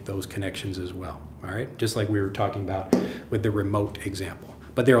them make those connections as well. All right, just like we were talking about with the remote example.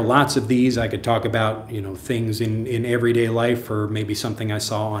 But there are lots of these. I could talk about, things in everyday life, or maybe something I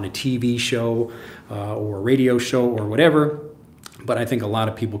saw on a TV show or a radio show or whatever. But I think a lot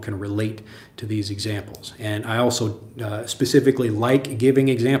of people can relate to these examples. And I also specifically like giving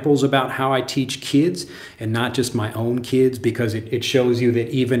examples about how I teach kids, and not just my own kids, because it shows you that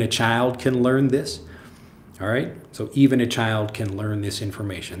even a child can learn this. All right? So even a child can learn this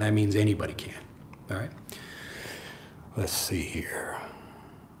information. That means anybody can. All right? Let's see here.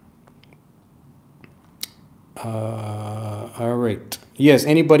 All right. Yes,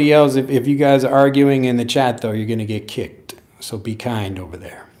 anybody else, if you guys are arguing in the chat, though, you're going to get kicked. So be kind over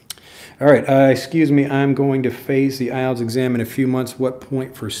there. All right. Excuse me. I'm going to face the IELTS exam in a few months. What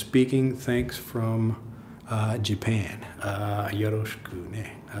point for speaking? Thanks from Japan. Yoroshiku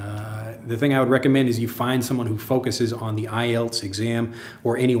ne. The thing I would recommend is you find someone who focuses on the IELTS exam,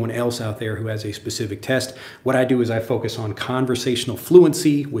 or anyone else out there who has a specific test. What I do is I focus on conversational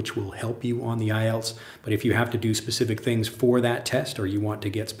fluency, which will help you on the IELTS. But if you have to do specific things for that test, or you want to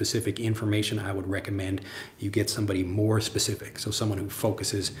get specific information, I would recommend you get somebody more specific. So someone who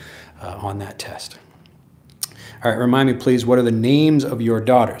focuses on that test. All right, remind me, please, what are the names of your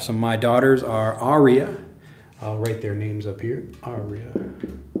daughters? So my daughters are Aria. I'll write their names up here. Aria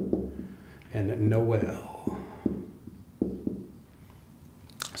and Noel.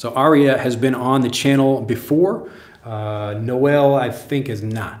 So Aria has been on the channel before. Noel, I think, is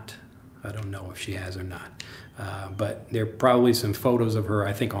not. I don't know if she has or not. But there are probably some photos of her,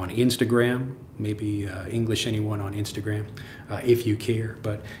 I think, on Instagram. Maybe English Anyone on Instagram, if you care.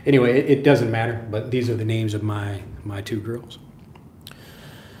 But anyway, it doesn't matter. But these are the names of my two girls.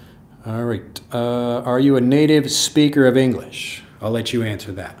 All right. Are you a native speaker of English? I'll let you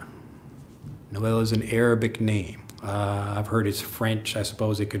answer that. Noel is an Arabic name. I've heard it's French. I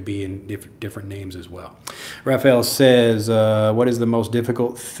suppose it could be in different names as well. Raphael says, what is the most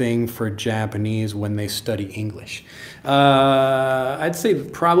difficult thing for Japanese when they study English? I'd say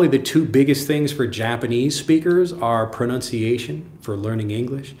probably the two biggest things for Japanese speakers are pronunciation for learning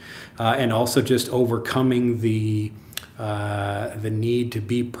English, and also just overcoming the need to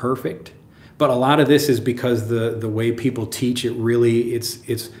be perfect. But a lot of this is because the way people teach it really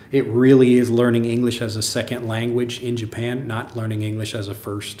is learning English as a second language in Japan, not learning English as a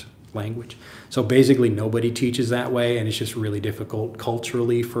first language. So basically nobody teaches that way, and it's just really difficult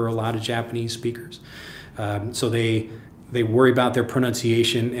culturally for a lot of Japanese speakers. So they worry about their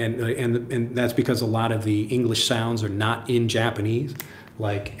pronunciation, and that's because a lot of the English sounds are not in Japanese,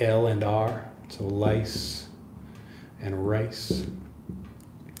 like L and R. So lice and rice.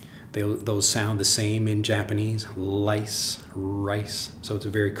 Those sound the same in Japanese, lice, rice. So it's a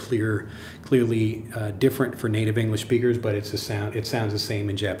very clearly different for native English speakers, but it sounds the same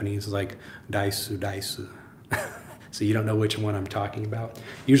in Japanese, like daisu, daisu. So you don't know which one I'm talking about.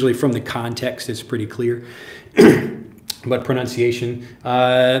 Usually from the context, it's pretty clear. But pronunciation,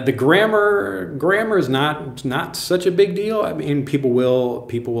 the grammar is not such a big deal. I mean, people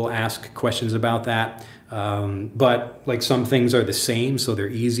will ask questions about that. But like some things are the same, so they're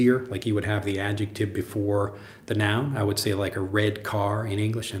easier. Like you would have the adjective before the noun. I would say like a red car in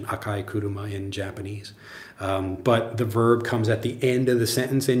English and akai kuruma in Japanese. But the verb comes at the end of the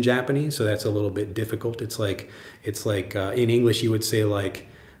sentence in Japanese, so that's a little bit difficult. It's like in English you would say like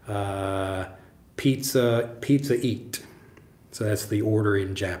pizza eat. So that's the order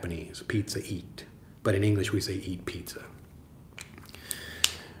in Japanese, pizza eat. But in English we say eat pizza.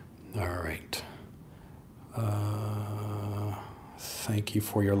 All right. Thank you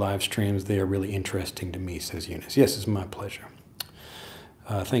for your live streams. They are really interesting to me, says Eunice. Yes, it's my pleasure.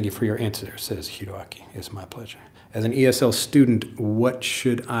 Thank you for your answer, says Hiroaki. It's my pleasure. As an ESL student, what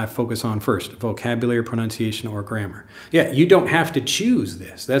should I focus on first? Vocabulary, pronunciation, or grammar? Yeah, you don't have to choose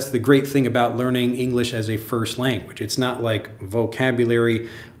this. That's the great thing about learning English as a first language. It's not like vocabulary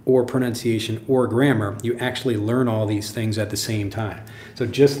or pronunciation or grammar, you actually learn all these things at the same time. So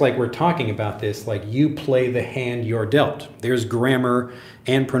just like we're talking about this, like you play the hand you're dealt. There's grammar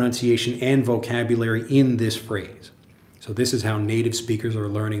and pronunciation and vocabulary in this phrase. So this is how native speakers are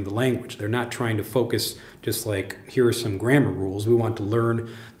learning the language. They're not trying to focus just like, here are some grammar rules. We want to learn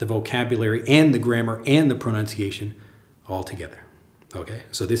the vocabulary and the grammar and the pronunciation all together. Okay,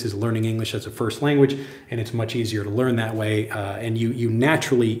 so this is learning English as a first language, and it's much easier to learn that way, and you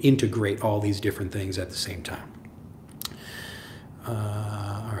naturally integrate all these different things at the same time.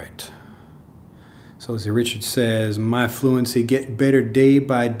 All right. So let's see, Richard says, my fluency get better day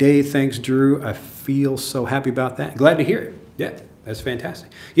by day. Thanks, Drew. I feel so happy about that. Glad to hear it. Yeah, that's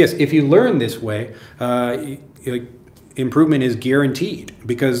fantastic. Yes, if you learn this way, improvement is guaranteed,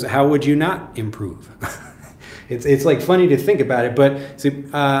 because how would you not improve? It's like funny to think about it, but see,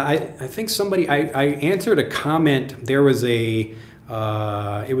 I think somebody, I answered a comment. There was it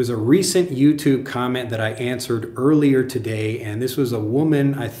was a recent YouTube comment that I answered earlier today, and this was a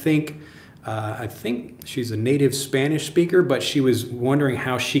woman, I think she's a native Spanish speaker, but she was wondering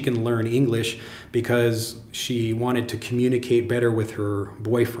how she can learn English because she wanted to communicate better with her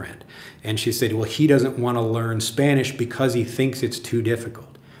boyfriend. And she said, well, he doesn't want to learn Spanish because he thinks it's too difficult.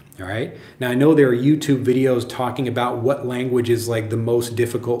 All right. Now, I know there are YouTube videos talking about what language is like the most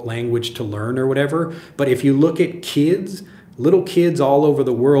difficult language to learn or whatever. But if you look at kids, little kids all over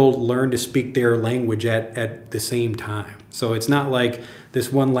the world learn to speak their language at the same time. So it's not like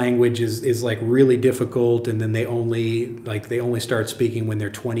this one language is like really difficult and then they only start speaking when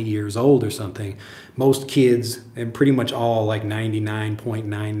they're 20 years old or something. Most kids, and pretty much all, like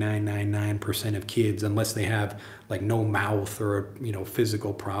 99.9999% of kids, unless they have like no mouth or a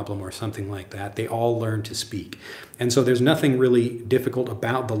physical problem or something like that, they all learn to speak. And so there's nothing really difficult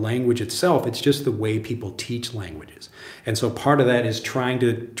about the language itself. It's just the way people teach languages. And so part of that is trying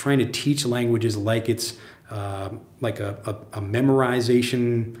to teach languages like it's like a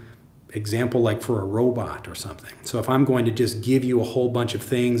memorization example, like for a robot or something. So if I'm going to just give you a whole bunch of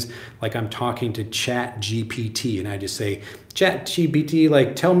things, like I'm talking to ChatGPT and I just say, ChatGPT,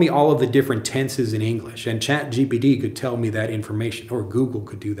 like tell me all of the different tenses in English, and ChatGPT could tell me that information, or Google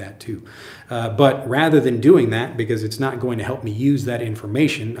could do that too. But rather than doing that, because it's not going to help me use that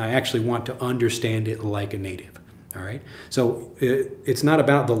information, I actually want to understand it like a native. All right. So it's not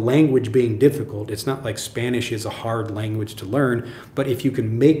about the language being difficult. It's not like Spanish is a hard language to learn, but if you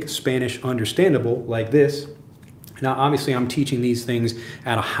can make Spanish understandable like this. Now, obviously, I'm teaching these things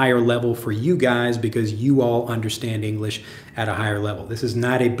at a higher level for you guys because you all understand English at a higher level. This is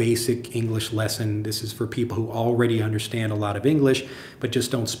not a basic English lesson. This is for people who already understand a lot of English, but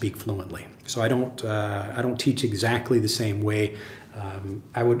just don't speak fluently. So I don't teach exactly the same way.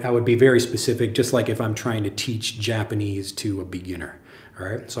 I would be very specific, just like if I'm trying to teach Japanese to a beginner. All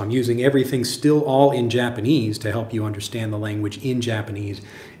right, so I'm using everything still all in Japanese to help you understand the language in Japanese,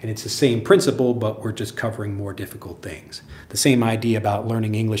 and it's the same principle, but we're just covering more difficult things. The same idea about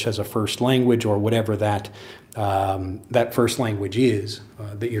learning English as a first language, or whatever that first language is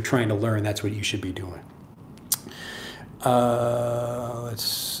that you're trying to learn. That's what you should be doing. Let's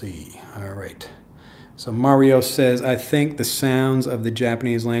see. All right. So Mario says, I think the sounds of the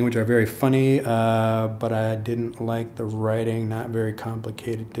Japanese language are very funny, but I didn't like the writing, not very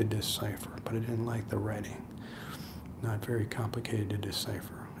complicated to decipher. But I didn't like the writing, not very complicated to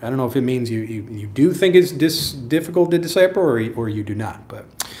decipher. I don't know if it means you do think it's difficult to decipher, or you do not. But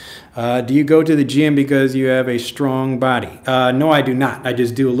do you go to the gym because you have a strong body? No, I do not. I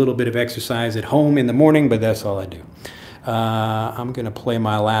just do a little bit of exercise at home in the morning, but that's all I do. I'm going to play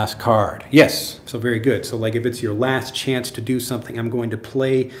my last card. Yes, so very good. So like if it's your last chance to do something, I'm going to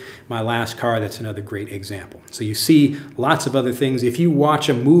play my last card. That's another great example. So you see lots of other things. If you watch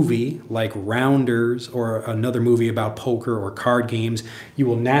a movie like Rounders or another movie about poker or card games, you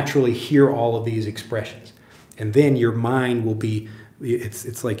will naturally hear all of these expressions. And then your mind will be,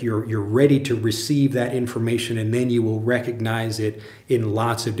 it's like you're ready to receive that information, and then you will recognize it in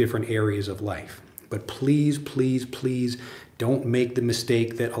lots of different areas of life. But please, please, please don't make the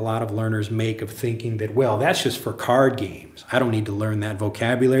mistake that a lot of learners make of thinking that, well, that's just for card games. I don't need to learn that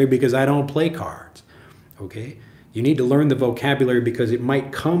vocabulary because I don't play cards, okay? You need to learn the vocabulary because it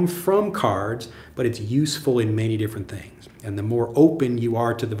might come from cards, but it's useful in many different things. And the more open you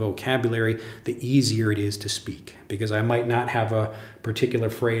are to the vocabulary, the easier it is to speak. Because I might not have a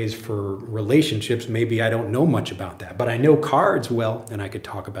particular phrase for relationships. Maybe I don't know much about that. But I know cards well, and I could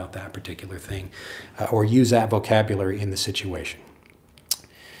talk about that particular thing or use that vocabulary in the situation.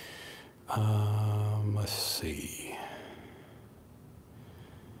 Let's see.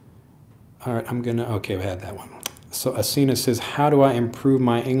 All right, okay, I had that one. So Asina says, how do I improve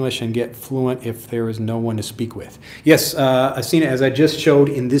my English and get fluent if there is no one to speak with? Yes, Asina, as I just showed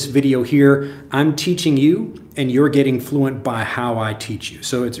in this video here, I'm teaching you and you're getting fluent by how I teach you.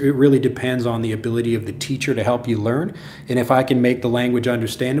 So it really depends on the ability of the teacher to help you learn. And if I can make the language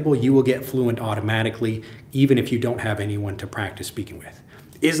understandable, you will get fluent automatically, even if you don't have anyone to practice speaking with.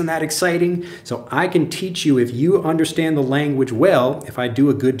 Isn't that exciting? So I can teach you if you understand the language well. If I do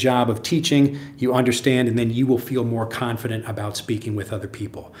a good job of teaching, you understand, and then you will feel more confident about speaking with other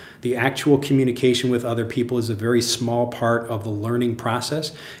people. The actual communication with other people is a very small part of the learning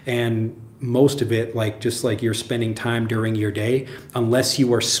process, and most of it, just like you're spending time during your day, unless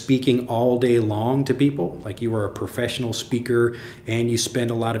you are speaking all day long to people, like you are a professional speaker and you spend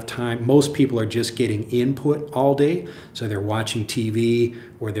a lot of time, most people are just getting input all day. So they're watching TV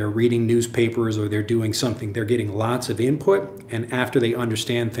or they're reading newspapers or they're doing something. They're getting lots of input, and after they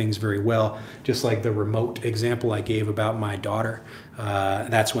understand things very well, just like the remote example I gave about my daughter,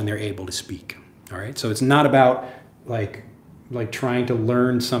 that's when they're able to speak. All right, so it's not about like trying to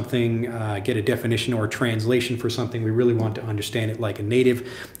learn something, get a definition or a translation for something. We really want to understand it like a native,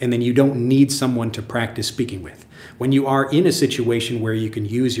 and then you don't need someone to practice speaking with. When you are in a situation where you can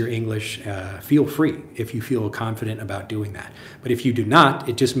use your English, feel free if you feel confident about doing that. But if you do not,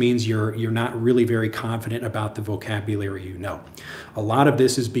 it just means you're not really very confident about the vocabulary you know. A lot of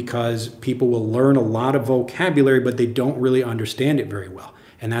this is because people will learn a lot of vocabulary, but they don't really understand it very well,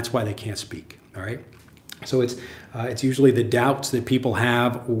 and that's why they can't speak, all right? So it's usually the doubts that people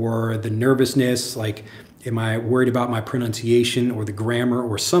have or the nervousness, like, am I worried about my pronunciation or the grammar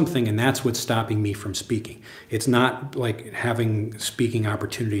or something, and that's what's stopping me from speaking. It's not like having speaking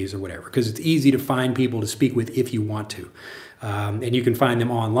opportunities or whatever, because it's easy to find people to speak with if you want to. And you can find them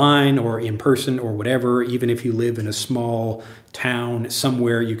online or in person or whatever. Even if you live in a small town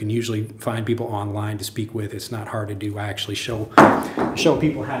somewhere, you can usually find people online to speak with. It's not hard to do. I actually show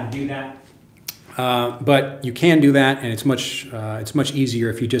people how to do that. But you can do that, and it's much easier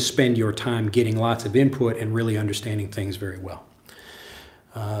if you just spend your time getting lots of input and really understanding things very well.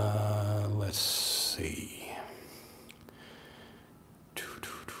 Let's see.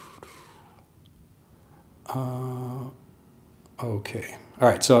 Okay. All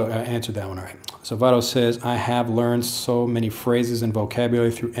right, so I answered that one all right. So Vado says, I have learned so many phrases and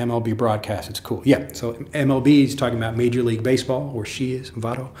vocabulary through MLB broadcasts. It's cool. Yeah, so MLB is talking about Major League Baseball, or she is,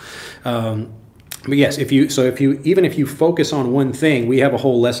 Vado. But yes, even if you focus on one thing, we have a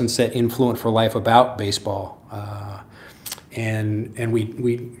whole lesson set in Fluent for Life about baseball. And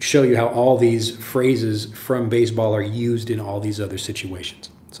we show you how all these phrases from baseball are used in all these other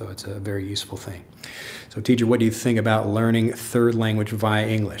situations. So it's a very useful thing. So teacher, what do you think about learning a third language via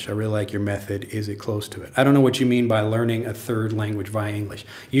English? I really like your method. Is it close to it? I don't know what you mean by learning a third language via English.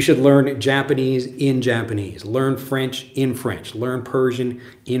 You should learn Japanese in Japanese, learn French in French, learn Persian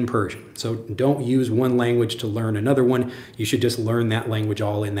in Persian. So don't use one language to learn another one. You should just learn that language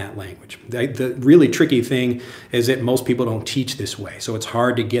all in that language. The really tricky thing is that most people don't teach this way, so it's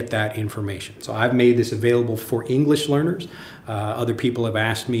hard to get that information. So I've made this available for English learners. Other people have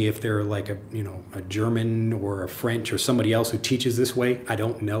asked me if they're like a German or a French or somebody else who teaches this way. I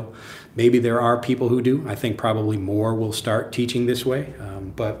don't know. Maybe there are people who do. I think probably more will start teaching this way.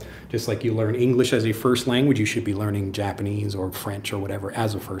 But just like you learn English as a first language, you should be learning Japanese or French or whatever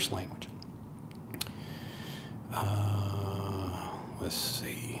as a first language. Let's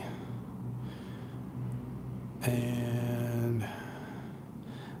see. And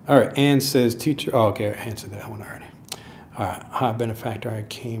all right, Anne says, teacher, oh, okay, I answered that one already. All right, hi, benefactor, I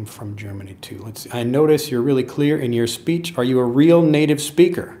came from Germany too. Let's see. I notice you're really clear in your speech. Are you a real native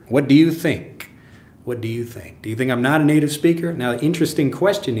speaker? What do you think? What do you think? Do you think I'm not a native speaker? Now, the interesting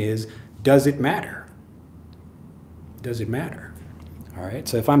question is, does it matter? Does it matter? All right,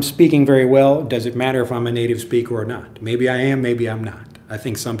 so if I'm speaking very well, does it matter if I'm a native speaker or not? Maybe I am, maybe I'm not. I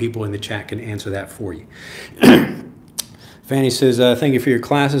think some people in the chat can answer that for you. Fanny says, thank you for your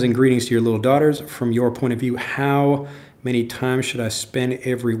classes and greetings to your little daughters. From your point of view, how many times should I spend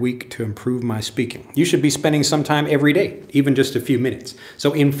every week to improve my speaking? You should be spending some time every day, even just a few minutes.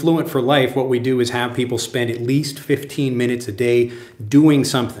 So in Fluent for Life, what we do is have people spend at least 15 minutes a day doing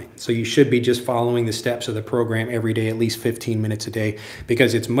something. So you should be just following the steps of the program every day, at least 15 minutes a day,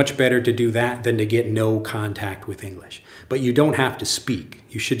 because it's much better to do that than to get no contact with English. But you don't have to speak.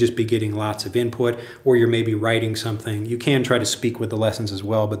 You should just be getting lots of input, or you're maybe writing something. You can try to speak with the lessons as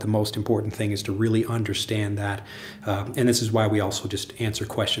well, but the most important thing is to really understand that. And this is why we also just answer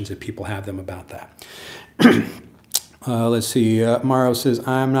questions if people have them about that. Let's see. Mario says,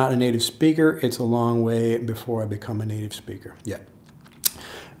 I'm not a native speaker. It's a long way before I become a native speaker. Yeah.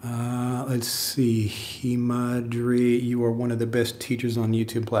 Let's see. Himadri, you are one of the best teachers on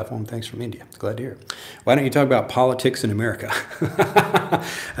YouTube platform. Thanks from India. Glad to hear it. Why don't you talk about politics in America?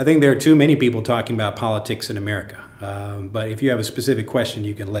 I think there are too many people talking about politics in America. But if you have a specific question,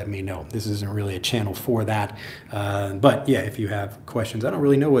 you can let me know. This isn't really a channel for that. But yeah, if you have questions, I don't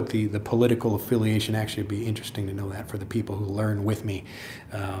really know what the political affiliation, actually would be interesting to know that for the people who learn with me.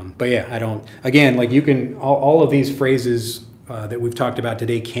 But yeah, I don't, again, like you can, all of these phrases that we've talked about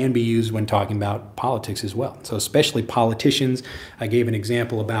today can be used when talking about politics as well. So especially politicians, I gave an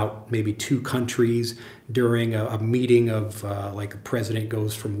example about maybe two countries during a meeting of like a president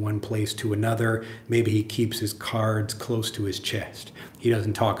goes from one place to another. Maybe he keeps his cards close to his chest. He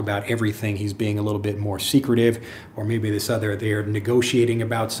doesn't talk about everything. He's being a little bit more secretive. Or maybe this other, they're negotiating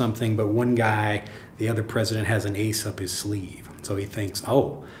about something, but one guy, the other president, has an ace up his sleeve. So he thinks,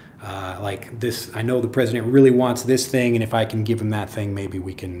 oh, like this, I know the president really wants this thing, and if I can give him that thing, maybe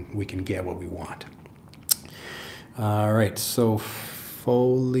we can get what we want. All right, so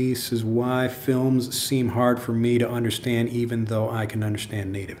Foley says, why films seem hard for me to understand even though I can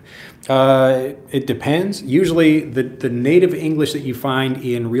understand native? It depends. Usually the native English that you find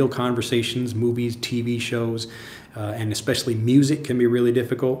in real conversations, movies, TV shows, and especially music can be really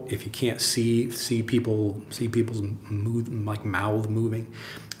difficult if you can't see people's mouth moving.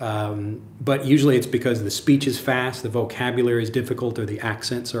 But usually it's because the speech is fast, the vocabulary is difficult, or the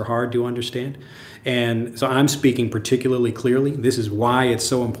accents are hard to understand. And so I'm speaking particularly clearly. This is why it's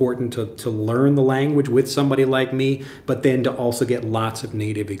so important to learn the language with somebody like me, but then to also get lots of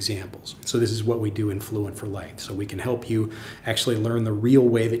native examples. So this is what we do in Fluent for Life. So we can help you actually learn the real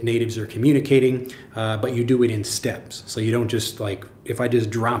way that natives are communicating, but you do it in steps. So you don't just like, if I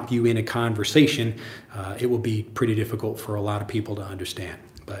just drop you in a conversation, it will be pretty difficult for a lot of people to understand.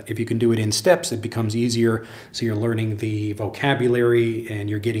 But if you can do it in steps, it becomes easier. So you're learning the vocabulary and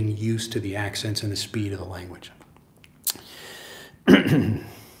you're getting used to the accents and the speed of the language.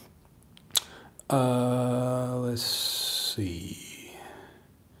 Let's see.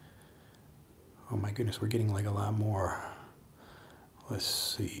 Oh my goodness, we're getting like a lot more. Let's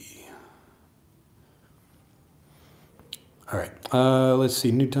see. All right, let's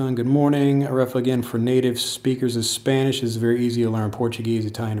see. Newton, good morning. A ref again for native speakers of Spanish. It's very easy to learn Portuguese,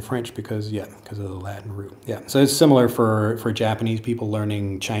 Italian, and French because of the Latin root. Yeah, so it's similar for Japanese people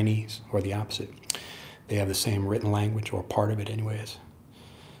learning Chinese, or the opposite. They have the same written language, or part of it anyways.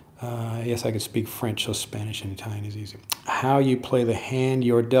 Yes, I could speak French, so Spanish and Italian is easy. How you play the hand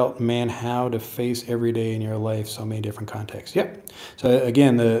you're dealt, man, how to face every day in your life, so many different contexts. Yep. So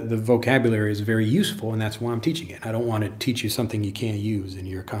again, the vocabulary is very useful, and that's why I'm teaching it. I don't want to teach you something you can't use in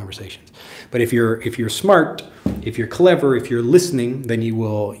your conversations. But if you're smart, if you're clever, if you're listening, then you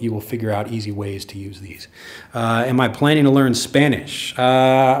will figure out easy ways to use these. Am I planning to learn Spanish?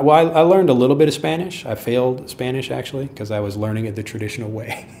 Well, I learned a little bit of Spanish. I failed Spanish, actually, because I was learning it the traditional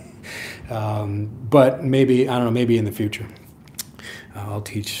way. But maybe, I don't know, maybe in the future. I'll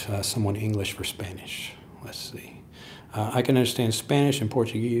teach someone English for Spanish. Let's see. I can understand Spanish and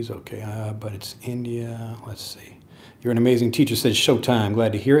Portuguese, okay, but it's India. Let's see. You're an amazing teacher, says Showtime.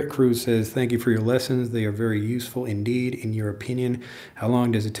 Glad to hear it. Cruz says, thank you for your lessons. They are very useful indeed. In your opinion, how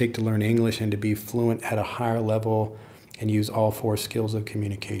long does it take to learn English and to be fluent at a higher level and use all 4 skills of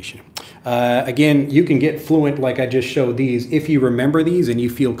communication? Again, you can get fluent like I just showed these. If you remember these and you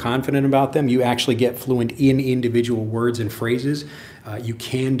feel confident about them, you actually get fluent in individual words and phrases. You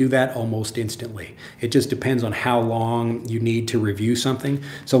can do that almost instantly. It just depends on how long you need to review something.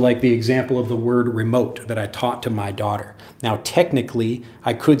 So like the example of the word remote that I taught to my daughter. Now, technically,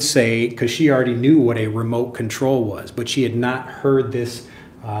 I could say, because she already knew what a remote control was, but she had not heard this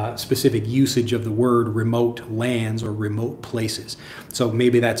specific usage of the word remote lands or remote places. So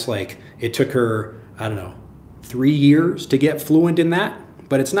maybe that's like, it took her, I don't know, 3 years to get fluent in that,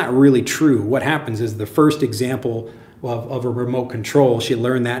 but it's not really true. What happens is the first example of a remote control, she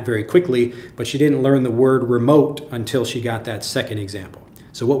learned that very quickly, but she didn't learn the word remote until she got that second example.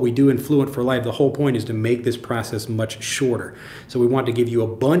 So what we do in Fluent for Life, the whole point is to make this process much shorter. So we want to give you a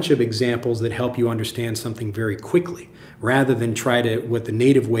bunch of examples that help you understand something very quickly, rather than try to, what the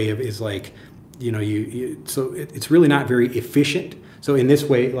native way of is like, you know, so it's really not very efficient. So in this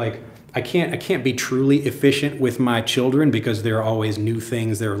way, like, I can't be truly efficient with my children because there are always new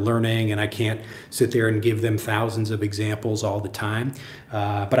things they're learning, and I can't sit there and give them thousands of examples all the time.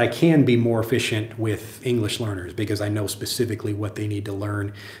 But I can be more efficient with English learners because I know specifically what they need to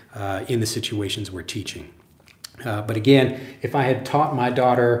learn in the situations we're teaching. But again, if I had taught my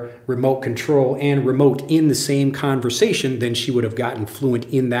daughter remote control and remote in the same conversation, then she would have gotten fluent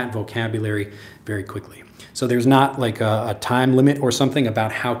in that vocabulary very quickly. So there's not like a time limit or something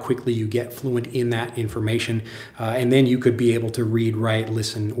about how quickly you get fluent in that information. And then you could be able to read, write,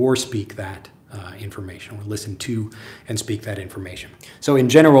 listen, or speak that information, or listen to and speak that information. So in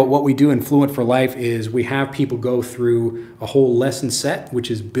general, what we do in Fluent for Life is we have people go through a whole lesson set, which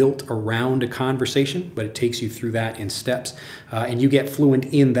is built around a conversation, but it takes you through that in steps. And you get fluent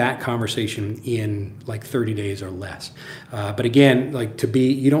in that conversation in like 30 days or less. But again, like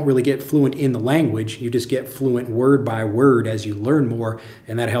you don't really get fluent in the language, you just get fluent word by word as you learn more,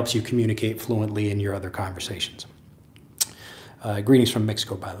 and that helps you communicate fluently in your other conversations. Greetings from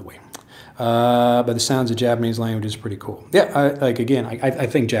Mexico, by the way. But the sounds of Japanese language is pretty cool. Yeah, I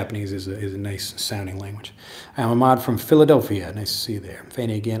think Japanese is a nice sounding language. I'm Ahmad from Philadelphia. Nice to see you there.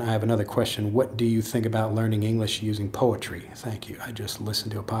 Fanny again, I have another question. What do you think about learning English using poetry? Thank you. I just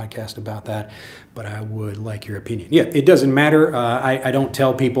listened to a podcast about that, but I would like your opinion. Yeah, it doesn't matter. I don't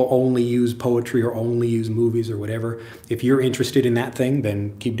tell people only use poetry or only use movies or whatever. If you're interested in that thing,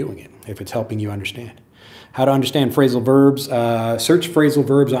 then keep doing it if it's helping you understand. How to understand phrasal verbs. Search phrasal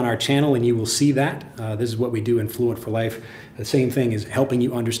verbs on our channel and you will see that. This is what we do in Fluent for Life. The same thing is helping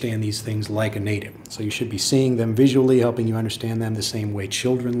you understand these things like a native. So you should be seeing them visually, helping you understand them the same way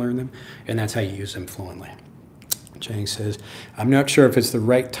children learn them, and that's how you use them fluently. Chang says, I'm not sure if it's the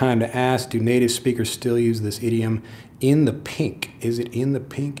right time to ask, do native speakers still use this idiom, in the pink? Is it in the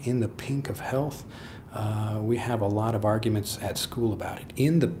pink of health? We have a lot of arguments at school about it.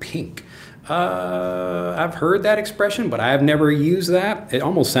 In the pink. I've heard that expression, but I've never used that. It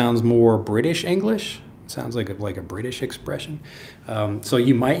almost sounds more British English. It sounds like a British expression. So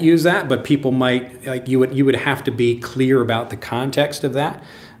you might use that, but people might, like you would have to be clear about the context of that.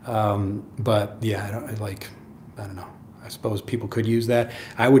 But yeah, I don't know. I suppose people could use that.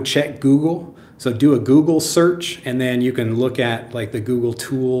 I would check Google. So do a Google search, and then you can look at like the Google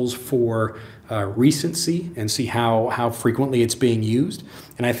tools for recency and see how frequently it's being used.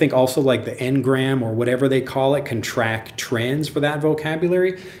 And I think also like the Ngram or whatever they call it can track trends for that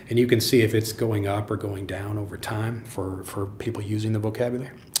vocabulary, and you can see if it's going up or going down over time for people using the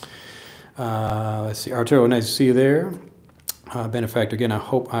vocabulary. Let's see, Arturo, nice to see you there. Benefactor, again, I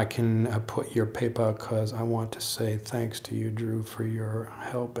hope I can put your PayPal because I want to say thanks to you, Drew, for your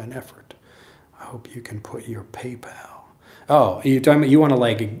help and effort. I hope you can put your PayPal. Oh, you're talking about you want to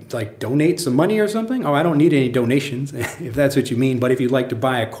like donate some money or something? Oh, I don't need any donations if that's what you mean. But if you'd like to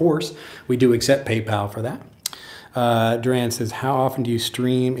buy a course, we do accept PayPal for that. Duran says, how often do you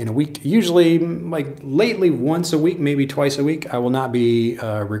stream in a week? Usually, like lately, once a week, maybe twice a week. I will not be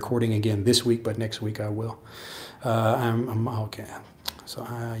recording again this week, but next week I will. I'm okay. So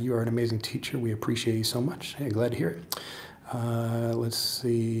you are an amazing teacher. We appreciate you so much. Hey, glad to hear it. Let's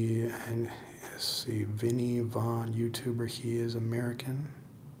see. Let's see. Vinny Vaughn, YouTuber. He is American,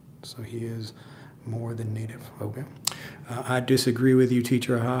 so he is more than native. Okay. I disagree with you,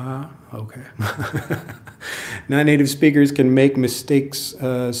 teacher. Haha. Okay. Non-native speakers can make mistakes,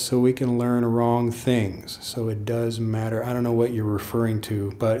 so we can learn wrong things. So it does matter. I don't know what you're referring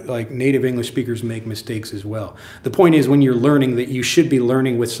to, but like native English speakers make mistakes as well. The point is, when you're learning, that you should be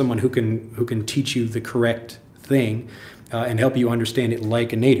learning with someone who can teach you the correct thing and help you understand it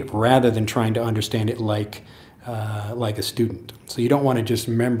like a native, rather than trying to understand it like a student. So you don't want to just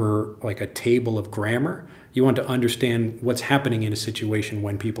remember like a table of grammar. You want to understand what's happening in a situation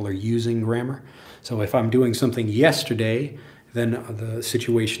when people are using grammar. So if I'm doing something yesterday, then the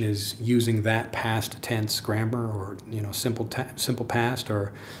situation is using that past tense grammar, or simple past,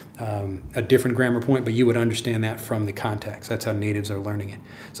 or a different grammar point, but you would understand that from the context. That's how natives are learning it.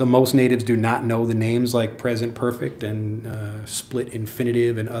 So most natives do not know the names like present perfect and split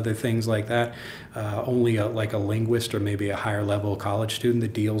infinitive and other things like that. Only like a linguist or maybe a higher level college student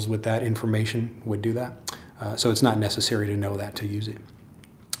that deals with that information would do that. So it's not necessary to know that to use it.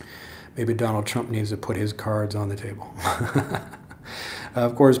 Maybe Donald Trump needs to put his cards on the table.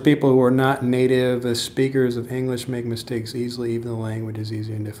 Of course, people who are not native speakers of English make mistakes easily, even though the language is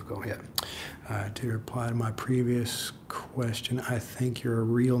easy and difficult. Yeah. To reply to my previous question, I think you're a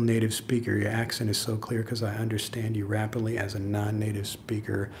real native speaker. Your accent is so clear because I understand you rapidly as a non-native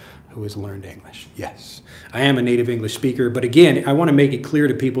speaker who has learned English. Yes, I am a native English speaker, but again, I want to make it clear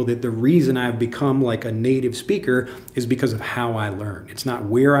to people that the reason I've become like a native speaker is because of how I learned. It's not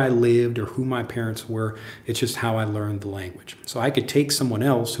where I lived or who my parents were. It's just how I learned the language. So I could take someone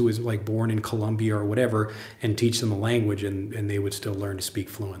else who is like born in Colombia or whatever and teach them a language, and they would still learn to speak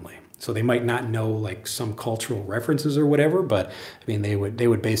fluently. So they might not know like some cultural references or whatever, but I mean, they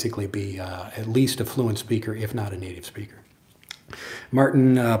would basically be at least a fluent speaker, if not a native speaker.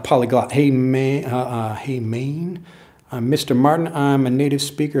 Martin, polyglot. Hey, man. Hey, Maine. I'm Mr. Martin. I'm a native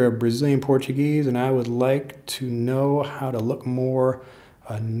speaker of Brazilian Portuguese, and I would like to know how to look more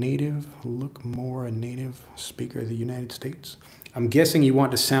a native speaker of the United States. I'm guessing you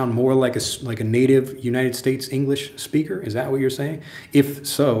want to sound more like a native United States English speaker. Is that what you're saying? If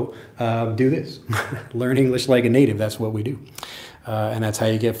so, do this. Learn English like a native. That's what we do. And that's how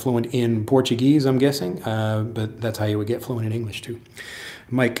you get fluent in Portuguese, I'm guessing. But that's how you would get fluent in English, too.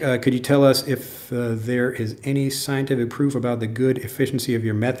 Mike, could you tell us if there is any scientific proof about the good efficiency of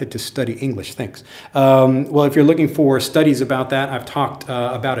your method to study English? Thanks. Well, if you're looking for studies about that, I've talked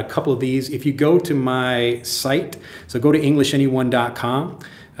about a couple of these. If you go to my site, so go to EnglishAnyone.com,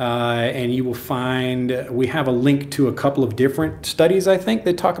 and you will find we have a link to a couple of different studies, I think,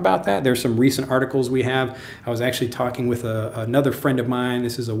 that talk about that. There's some recent articles we have. I was actually talking with another friend of mine.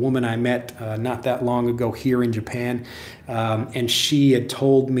 This is a woman I met not that long ago here in Japan. And she had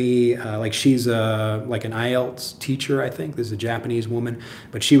told me, like she's like an IELTS teacher, I think. This is a Japanese woman.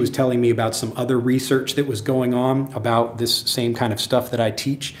 But she was telling me about some other research that was going on about this same kind of stuff that I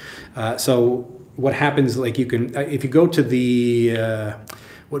teach. So what happens, like you can, if you go to the,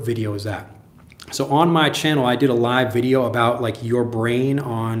 what video is that? So on my channel, I did a live video about like your brain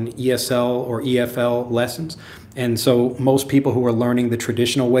on ESL or EFL lessons. And so most people who are learning the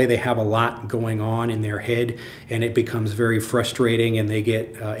traditional way, they have a lot going on in their head, and it becomes very frustrating, and they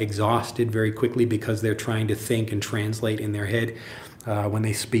get exhausted very quickly because they're trying to think and translate in their head when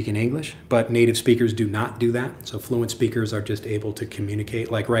they speak in English. But native speakers do not do that. So fluent speakers are just able to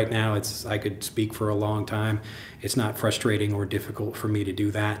communicate. Like right now, I could speak for a long time. It's not frustrating or difficult for me to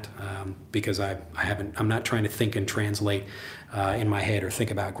do that because I'm not trying to think and translate in my head or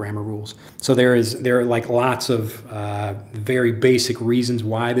think about grammar rules. So there are like lots of very basic reasons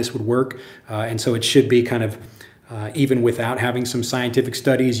why this would work, and so it should be kind of even without having some scientific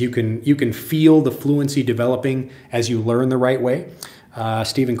studies, you can feel the fluency developing as you learn the right way.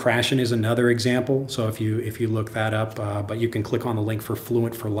 Stephen Krashen is another example. So if you look that up, but you can click on the link for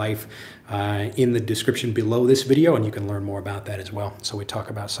Fluent for Life in the description below this video, and you can learn more about that as well. So we talk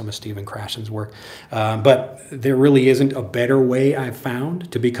about some of Stephen Krashen's work. But there really isn't a better way I've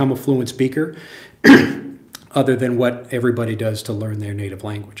found to become a fluent speaker other than what everybody does to learn their native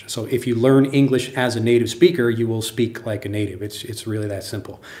language. So if you learn English as a native speaker, you will speak like a native. It's really that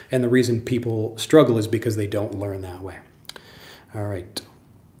simple. And the reason people struggle is because they don't learn that way. All right.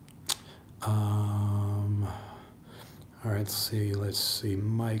 All right, let's see,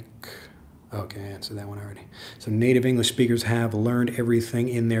 Mike. Okay, I answered that one already. So native English speakers have learned everything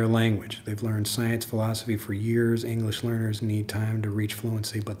in their language. They've learned science, philosophy for years. English learners need time to reach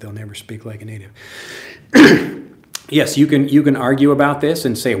fluency, but they'll never speak like a native. Yes, you can argue about this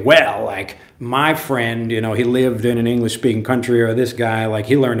and say, well, like my friend, he lived in an English-speaking country, or this guy, like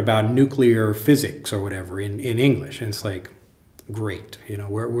he learned about nuclear physics or whatever in English. And it's like, great.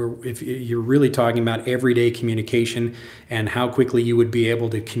 If you're really talking about everyday communication and how quickly you would be able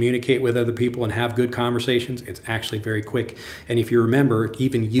to communicate with other people and have good conversations, it's actually very quick. And if you remember,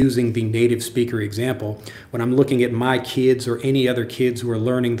 even using the native speaker example, when I'm looking at my kids or any other kids who are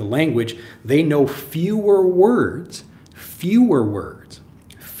learning the language, they know fewer words,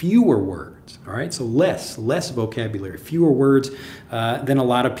 all right? So less vocabulary, fewer words than a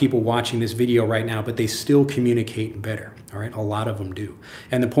lot of people watching this video right now, but they still communicate better, all right? A lot of them do.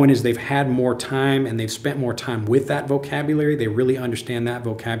 And the point is they've had more time and they've spent more time with that vocabulary. They really understand that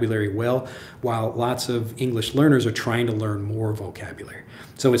vocabulary well, while lots of English learners are trying to learn more vocabulary.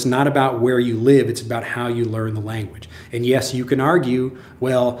 So it's not about where you live, it's about how you learn the language. And yes, you can argue,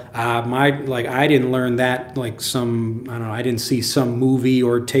 well, I didn't learn that like I didn't see some movie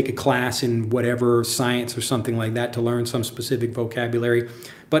or take a class in whatever science or something like that to learn some specific vocabulary.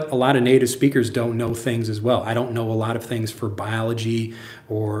 But a lot of native speakers don't know things as well. I don't know a lot of things for biology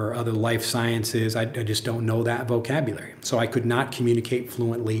or other life sciences. I just don't know that vocabulary. So I could not communicate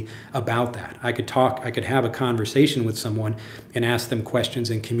fluently about that. I could have a conversation with someone and ask them questions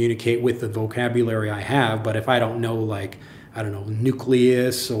and communicate with the vocabulary I have. But if I don't know, like, I don't know,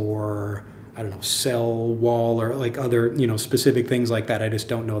 nucleus or I don't know, cell wall or like other, specific things like that, I just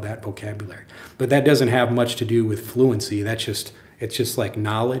don't know that vocabulary. But that doesn't have much to do with fluency. It's just like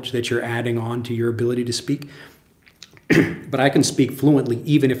knowledge that you're adding on to your ability to speak. But I can speak fluently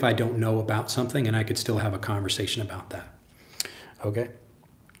even if I don't know about something, and I could still have a conversation about that. Okay.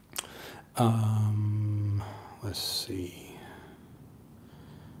 Let's see.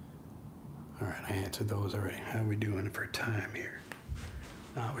 All right, I answered those already. How are we doing for time here?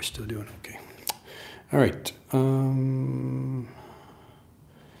 We're still doing okay. All right.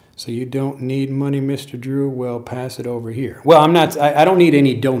 So you don't need money, Mr. Drew? Well, pass it over here. Well, I don't need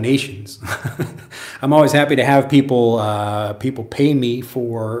any donations. I'm always happy to have people pay me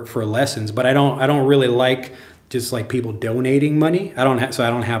for lessons, but I don't really like just like people donating money. So I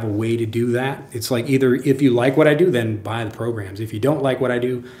don't have a way to do that. It's like either if you like what I do, then buy the programs. If you don't like what I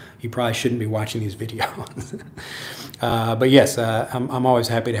do, you probably shouldn't be watching these videos. But yes, I'm always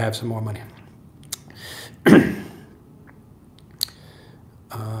happy to have some more money.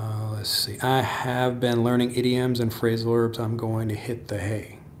 Let's see. I have been learning idioms and phrasal verbs. I'm going to hit the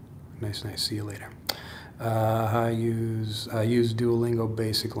hay. Nice. See you later. I use Duolingo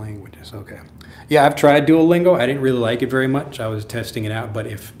basic languages. Okay. Yeah, I've tried Duolingo. I didn't really like it very much. I was testing it out, but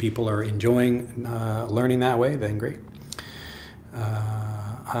if people are enjoying learning that way, then great.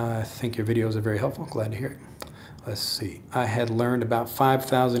 I think your videos are very helpful. Glad to hear it. Let's see. I had learned about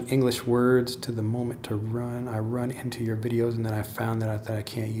 5,000 English words to the moment to run. I run into your videos and then I found that I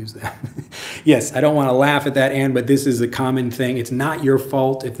can't use them. Yes, I don't want to laugh at that, Anne, but this is a common thing. It's not your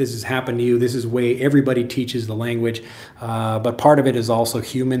fault if this has happened to you. This is way everybody teaches the language. But part of it is also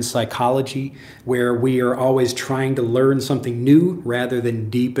human psychology, where we are always trying to learn something new rather than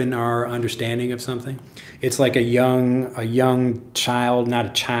deepen our understanding of something. It's like a young child, not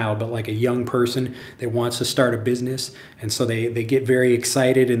a child, but like a young person that wants to start a business. And so they get very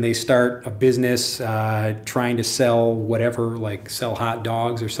excited and they start a business trying to sell whatever, like sell hot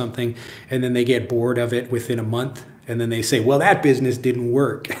dogs or something. And then they get bored of it within a month. And then they say, well, that business didn't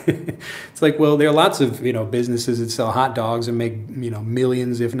work. It's like, well, there are lots of, businesses that sell hot dogs and make,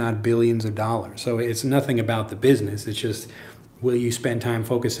 millions, if not billions of dollars. So it's nothing about the business. It's just, will you spend time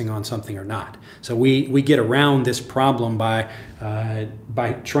focusing on something or not? So we get around this problem by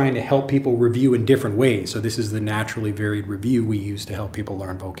trying to help people review in different ways. So this is the naturally varied review we use to help people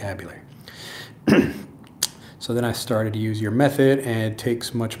learn vocabulary. So then I started to use your method, and it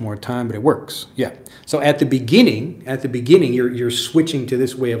takes much more time, but it works. Yeah. So at the beginning, you're switching to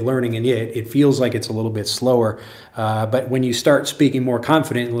this way of learning, and yeah, it feels like it's a little bit slower. But when you start speaking more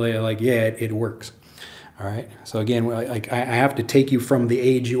confidently, like, yeah, it works. All right. So again, like I have to take you from the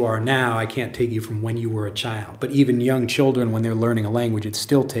age you are now. I can't take you from when you were a child. But even young children, when they're learning a language, it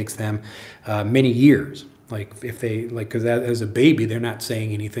still takes them many years. Like if they, because as a baby, they're not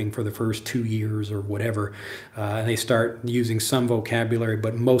saying anything for the first 2 years or whatever. And they start using some vocabulary,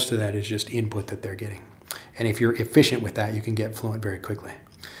 but most of that is just input that they're getting. And if you're efficient with that, you can get fluent very quickly.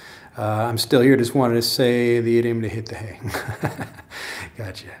 I'm still here. Just wanted to say the idiom to hit the hay.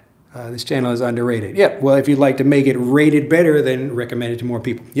 Gotcha. This channel is underrated. Yeah, well, if you'd like to make it rated better, then recommend it to more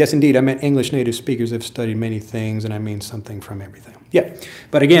people. Yes, indeed, I meant English native speakers have studied many things, and I mean something from everything. Yeah,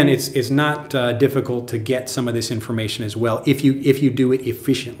 but again, it's not difficult to get some of this information as well if you do it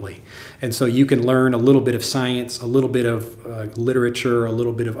efficiently. And so you can learn a little bit of science, a little bit of literature, a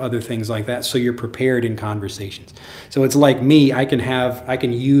little bit of other things like that, so you're prepared in conversations. So it's like me, I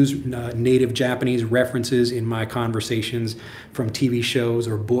can use native Japanese references in my conversations from TV shows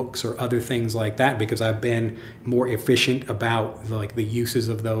or books or other things like that, because I've been more efficient about like the uses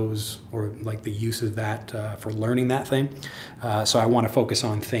of those, or like the use of that for learning that thing. So I want to focus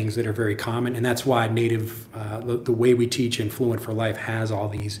on things that are very common, and that's why native, the way we teach in Fluent for Life has all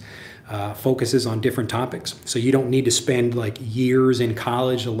these focuses on different topics. So you don't need to spend like years in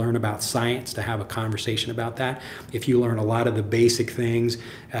college to learn about science to have a conversation about that. If you learn a lot of the basic things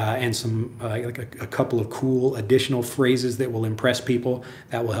and some like a couple of cool additional phrases that will impress people,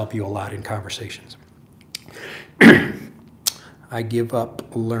 that will help you a lot in conversations. I give up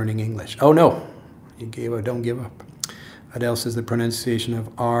learning English. Oh no, you gave up, don't give up. Adele says the pronunciation of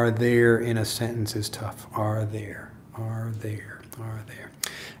are there in a sentence is tough. Are there, are there, are there.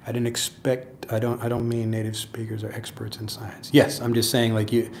 I didn't expect, I don't mean native speakers are experts in science. Yes, I'm just saying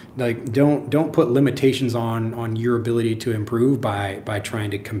don't put limitations on your ability to improve by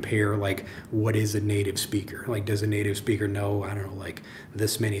trying to compare like what is a native speaker? Like does a native speaker know, I don't know, like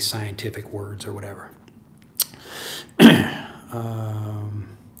this many scientific words or whatever.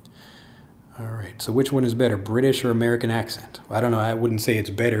 All right, so which one is better, British or American accent? I don't know, I wouldn't say it's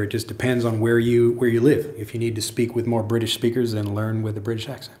better. It just depends on where you live. If you need to speak with more British speakers, then learn with a British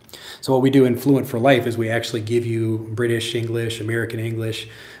accent. So what we do in Fluent for Life is we actually give you British English, American English,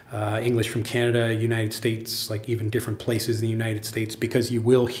 English from Canada, United States, like even different places in the United States, because you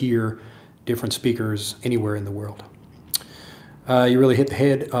will hear different speakers anywhere in the world. You really hit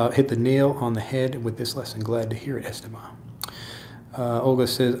the nail on the head with this lesson. Glad to hear it, Esteban. Olga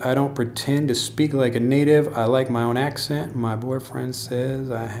says, I don't pretend to speak like a native. I like my own accent. My boyfriend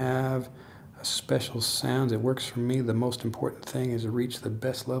says I have special sounds. It works for me. The most important thing is to reach the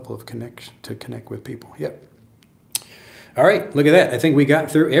best level of connection to connect with people. Yep. All right, look at that. I think we got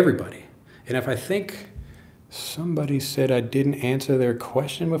through everybody. And if I think somebody said I didn't answer their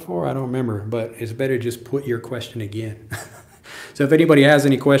question before, I don't remember, but it's better just put your question again. So if anybody has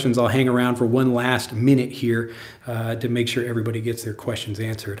any questions, I'll hang around for one last minute here to make sure everybody gets their questions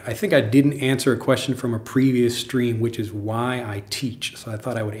answered. I think I didn't answer a question from a previous stream, which is why I teach. So I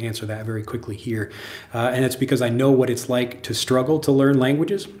thought I would answer that very quickly here. And it's because I know what it's like to struggle to learn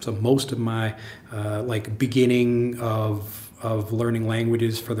languages. So most of my like beginning of learning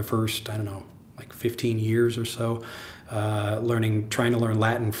languages for the first, I don't know, like 15 years or so, trying to learn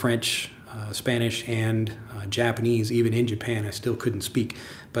Latin, French, Spanish, and Japanese. Even in Japan, I still couldn't speak.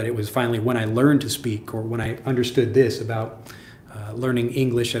 But it was finally when I learned to speak, or when I understood this about learning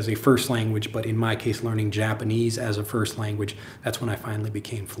English as a first language, but in my case, learning Japanese as a first language, that's when I finally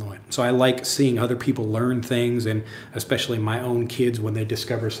became fluent. So I like seeing other people learn things, and especially my own kids when they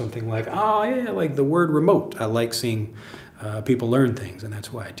discover something like, oh yeah, like the word remote. I like seeing people learn things, and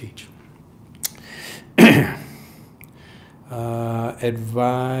that's why I teach.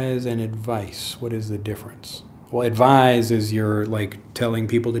 Advise and advice, what is the difference? Well, advise is you're like telling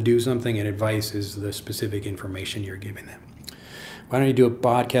people to do something, and advice is the specific information you're giving them. Why don't you do a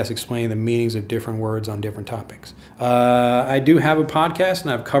podcast explaining the meanings of different words on different topics? I do have a podcast,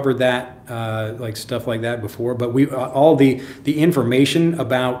 and I've covered that, like stuff like that before, but all the information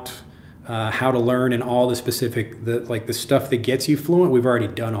about how to learn and all the specific, the stuff that gets you fluent, we've already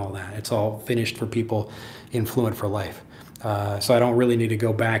done all that. It's all finished for people in Fluent for Life. So I don't really need to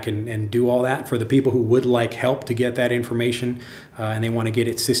go back and do all that. For the people who would like help to get that information and they want to get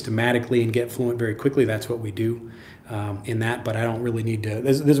it systematically and get fluent very quickly, that's what we do in that. But I don't really need to.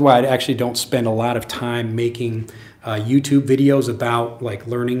 This is why I actually don't spend a lot of time making YouTube videos about like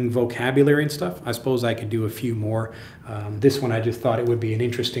learning vocabulary and stuff. I suppose I could do a few more. This one, I just thought it would be an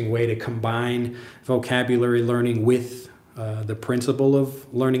interesting way to combine vocabulary learning with the principle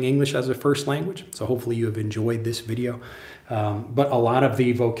of learning English as a first language. So hopefully you have enjoyed this video. But a lot of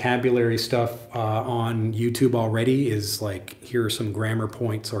the vocabulary stuff on YouTube already is like, here are some grammar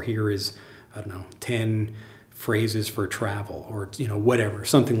points, or here is, I don't know, 10 phrases for travel, or, you know, whatever,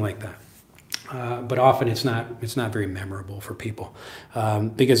 something like that. But often it's not very memorable for people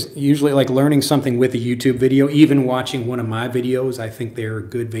because usually, like learning something with a YouTube video, even watching one of my videos, I think they're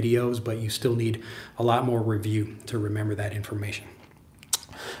good videos, but you still need a lot more review to remember that information.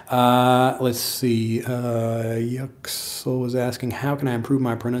 Let's see. Yuxel was asking, how can I improve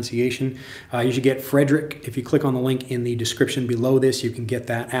my pronunciation? You should get Frederick. If you click on the link in the description below this, you can get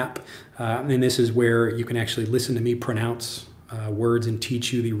that app. And this is where you can actually listen to me pronounce words and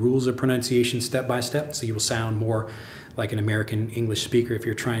teach you the rules of pronunciation step by step, so you will sound more like an American English speaker if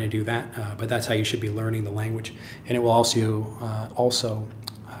you're trying to do that. But that's how you should be learning the language, and it will also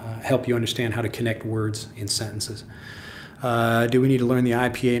help you understand how to connect words in sentences. Do we need to learn the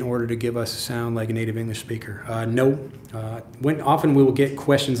IPA in order to give us a sound like a native English speaker? No. Often we will get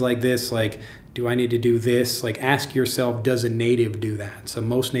questions like this, like, do I need to do this? Like, ask yourself, does a native do that? So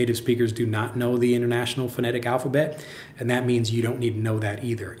most native speakers do not know the International Phonetic Alphabet, and that means you don't need to know that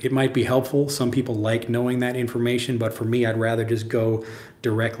either. It might be helpful. Some people like knowing that information, but for me, I'd rather just go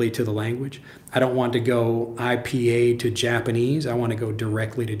directly to the language. I don't want to go IPA to Japanese. I want to go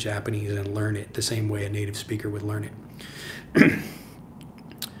directly to Japanese and learn it the same way a native speaker would learn it.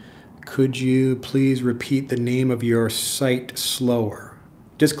 Could you please repeat the name of your site slower?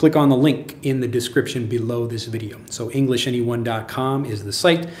 Just click on the link in the description below this video. So EnglishAnyone.com is the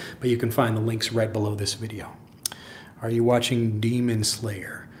site, but you can find the links right below this video. Are you watching Demon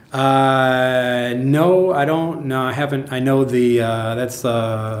Slayer? No, I don't. No, I haven't. I know that's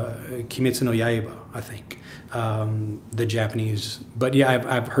Kimetsu no Yaiba, I think, the Japanese. But yeah,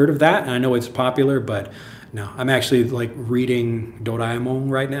 I've heard of that, and I know it's popular, but no, I'm actually like reading Doraemon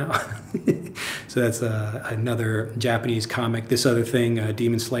right now. So that's another Japanese comic. This other thing,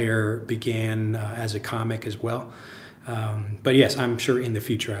 Demon Slayer, began as a comic as well. But yes, I'm sure in the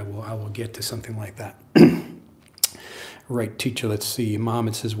future I will get to something like that. Right, teacher, let's see. Mom,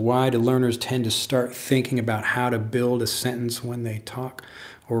 it says, why do learners tend to start thinking about how to build a sentence when they talk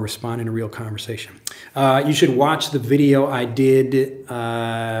or respond in a real conversation? You should watch the video I did,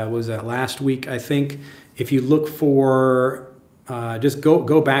 was that last week, I think. If you look for, just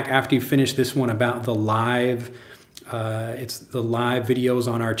go back after you finish this one about the live, it's the live videos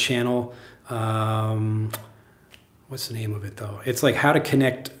on our channel. What's the name of it though? It's like how to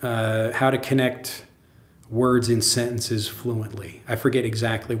connect words in sentences fluently. I forget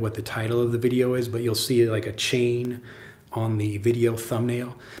exactly what the title of the video is, but you'll see like a chain on the video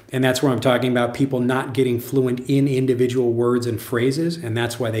thumbnail. And that's where I'm talking about people not getting fluent in individual words and phrases, and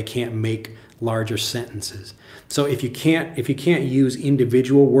that's why they can't make larger sentences. So if you can't use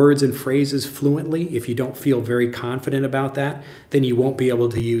individual words and phrases fluently, if you don't feel very confident about that, then you won't be able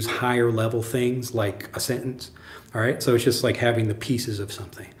to use higher level things like a sentence. All right, so it's just like having the pieces of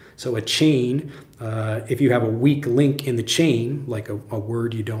something. So a chain, if you have a weak link in the chain, like a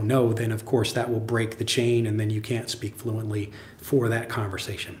word you don't know, then of course that will break the chain and then you can't speak fluently for that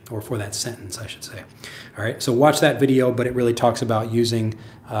conversation, or for that sentence, I should say. All right, so watch that video, but it really talks about using,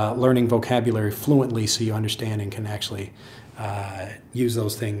 learning vocabulary fluently so you understand and can actually use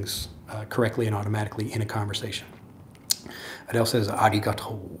those things correctly and automatically in a conversation. Adele says,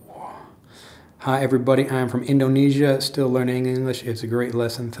 arigato. Hi everybody, I'm from Indonesia, still learning English. It's a great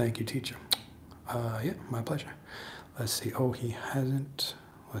lesson. Thank you, teacher. Yeah, my pleasure. Let's see. Oh, he hasn't.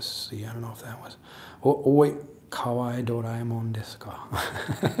 Let's see. I don't know if that was. Oi, kawaii doraemon desu ka?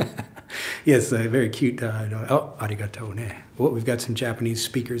 Yes, very cute. Oh, arigato ne. Well, we've got some Japanese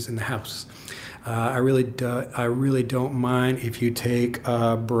speakers in the house. I really don't mind if you take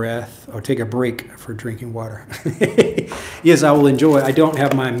a breath or take a break for drinking water. Yes, I will enjoy it. I don't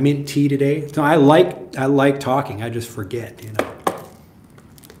have my mint tea today. So I like talking. I just forget, you know.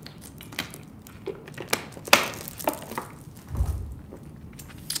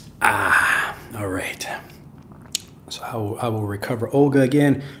 All right. So I will recover. Olga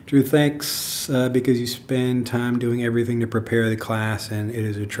again. Drew, thanks because you spend time doing everything to prepare the class, and it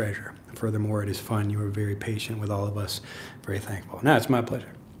is a treasure. Furthermore, it is fun. You are very patient with all of us. Very thankful. No, it's my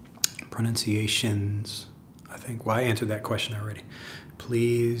pleasure. Pronunciations. I think, well, I answered that question already.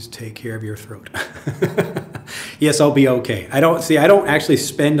 Please take care of your throat. Yes, I'll be okay. I don't actually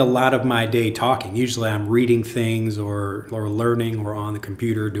spend a lot of my day talking. Usually I'm reading things or learning or on the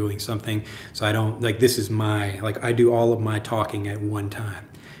computer doing something. So I don't, like, this is my, like, I do all of my talking at one time.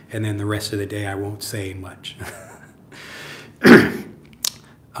 And then the rest of the day I won't say much.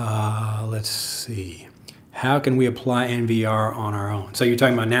 Let's see. How can we apply NVR on our own? So you're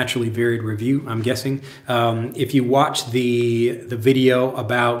talking about naturally varied review, I'm guessing. If you watch the video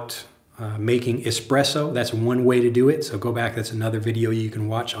about making espresso, that's one way to do it. So go back, that's another video you can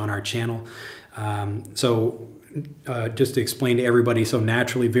watch on our channel. Just to explain to everybody, so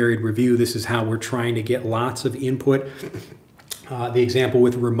naturally varied review, this is how we're trying to get lots of input. The example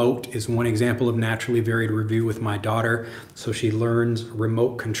with remote is one example of naturally varied review with my daughter. So she learns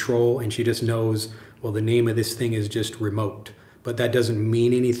remote control and she just knows, well, the name of this thing is just remote. But that doesn't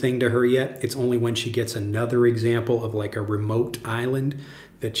mean anything to her yet. It's only when she gets another example of like a remote island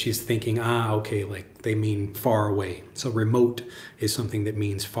that she's thinking, okay, like they mean far away. So remote is something that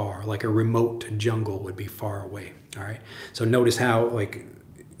means far, like a remote jungle would be far away, all right? So notice how, like,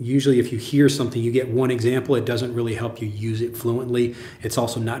 usually if you hear something, you get one example, it doesn't really help you use it fluently. It's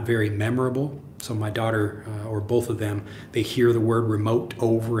also not very memorable. So my daughter, or both of them, they hear the word remote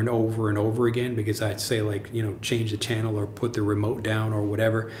over and over and over again because I'd say, like, you know, change the channel or put the remote down or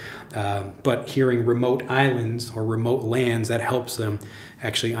whatever. But hearing remote islands or remote lands, that helps them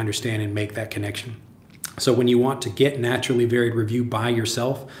actually understand and make that connection. So when you want to get naturally varied review by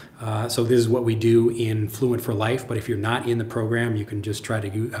yourself, so this is what we do in Fluent for Life, but if you're not in the program, you can just try to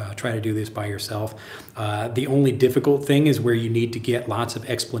do this by yourself. The only difficult thing is where you need to get lots of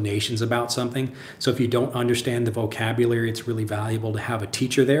explanations about something. So if you don't understand the vocabulary, it's really valuable to have a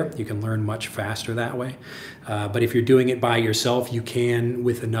teacher there. You can learn much faster that way. But if you're doing it by yourself, you can,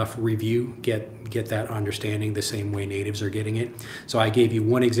 with enough review, get that understanding the same way natives are getting it. So I gave you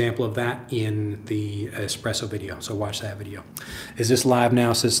one example of that in the espresso video, so watch that video. Is this live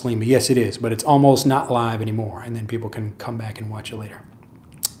now, says Salima? Yes, it is, but it's almost not live anymore, and then people can come back and watch it later.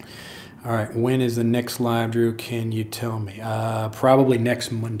 All right, when is the next live, Drew? Can you tell me? Probably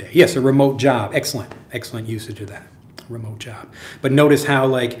next Monday. Yes, a remote job. Excellent, excellent usage of that. Remote job. But notice how,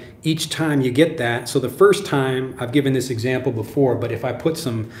 like, each time you get that, so the first time, I've given this example before, but if I put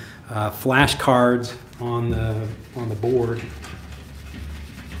some flashcards on the board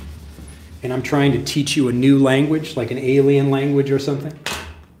and I'm trying to teach you a new language, like an alien language or something,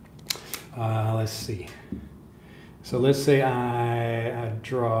 let's see. So let's say I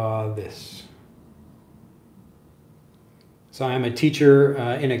draw this. So I'm a teacher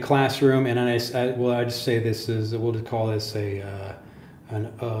in a classroom, and I just say this is, we'll just call this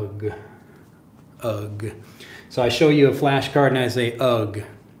an ugh. Ugh. So I show you a flashcard and I say ugh.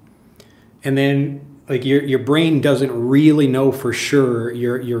 And then, like, your brain doesn't really know for sure.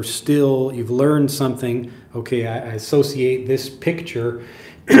 You've learned something. Okay, I associate this picture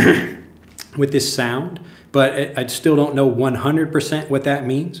with this sound, but I still don't know 100% what that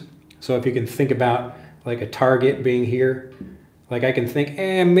means. So if you can think about like a target being here. Like I can think,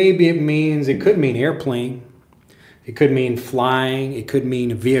 maybe it could mean airplane. It could mean flying. It could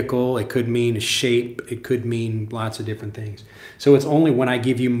mean a vehicle. It could mean a shape. It could mean lots of different things. So it's only when I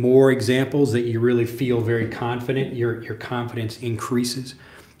give you more examples that you really feel very confident. Your confidence increases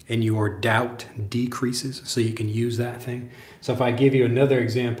and your doubt decreases. So you can use that thing. So if I give you another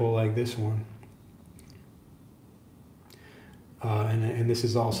example like this one, and this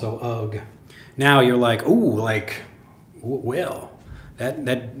is also ugh. Now you're like, ooh, like, well.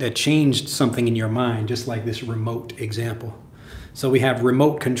 That changed something in your mind, just like this remote example. So we have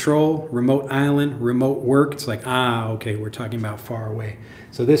remote control, remote island, remote work. It's like, okay, we're talking about far away.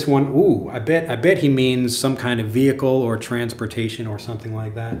 So this one, ooh, I bet he means some kind of vehicle or transportation or something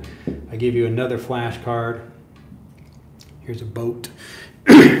like that. I give you another flashcard. Here's a boat.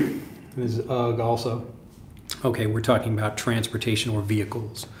 This is ugh also. Okay, we're talking about transportation or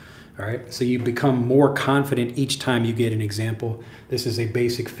vehicles. All right, so you become more confident each time you get an example. This is a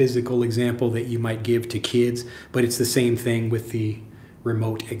basic physical example that you might give to kids, but it's the same thing with the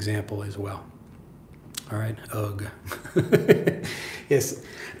remote example as well. All right, ugh. Yes.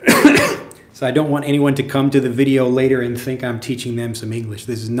 So I don't want anyone to come to the video later and think I'm teaching them some English.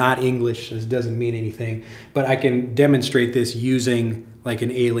 This is not English. This doesn't mean anything, but I can demonstrate this using like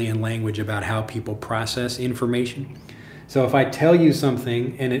an alien language about how people process information. So if I tell you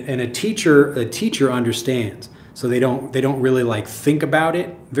something and a teacher understands, so they don't really like think about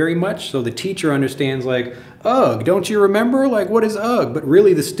it very much. So the teacher understands like, ugh, don't you remember? Like, what is ugh? But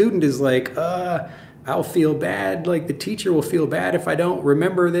really the student is like, I'll feel bad. Like the teacher will feel bad if I don't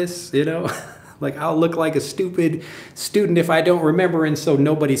remember this, you know? Like I'll look like a stupid student if I don't remember, and so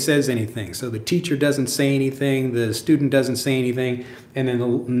nobody says anything. So the teacher doesn't say anything, the student doesn't say anything, and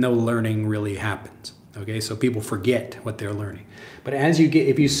then no learning really happens. Okay, so people forget what they're learning. But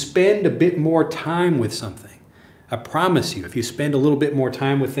if you spend a bit more time with something, I promise you, if you spend a little bit more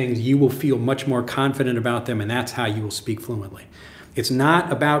time with things, you will feel much more confident about them, and that's how you will speak fluently. It's not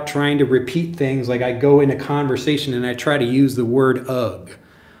about trying to repeat things like I go in a conversation and I try to use the word ugh.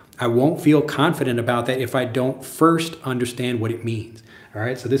 I won't feel confident about that if I don't first understand what it means. All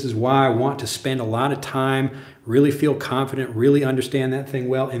right, so this is why I want to spend a lot of time, really feel confident, really understand that thing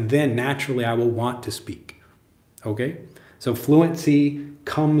well, and then naturally I will want to speak. Okay, so fluency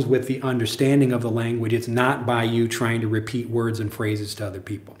comes with the understanding of the language. It's not by you trying to repeat words and phrases to other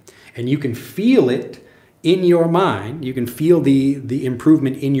people. And you can feel it in your mind. You can feel the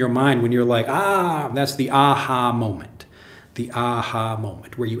improvement in your mind when you're like, that's the aha moment. The aha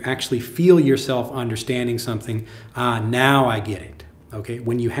moment, where you actually feel yourself understanding something. Now I get it. Okay,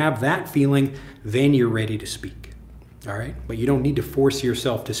 when you have that feeling, then you're ready to speak. All right, but you don't need to force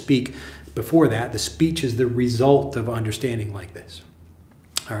yourself to speak before that. The speech is the result of understanding like this.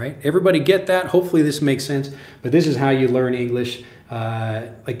 All right, everybody get that? Hopefully this makes sense, but this is how you learn English.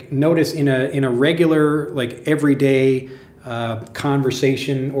 Like notice in a regular, like everyday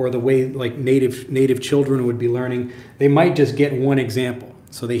conversation, or the way like native children would be learning, they might just get one example.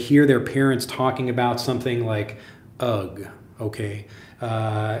 So they hear their parents talking about something like ugh. Okay,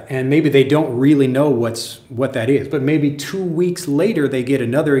 and maybe they don't really know what that is, but maybe 2 weeks later they get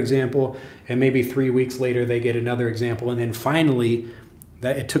another example, and maybe 3 weeks later they get another example, and then finally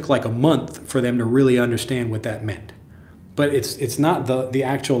it took like a month for them to really understand what that meant. But it's not the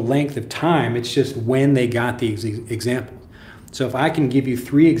actual length of time, it's just when they got the example. So if I can give you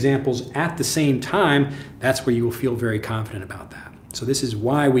 3 examples at the same time, that's where you will feel very confident about that. So this is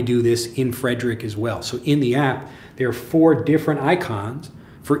why we do this in Frederick as well. So in the app, there are 4 different icons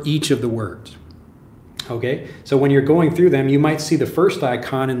for each of the words. Okay, so when you're going through them, you might see the first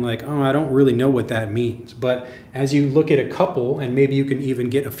icon and like, I don't really know what that means. But as you look at a couple, and maybe you can even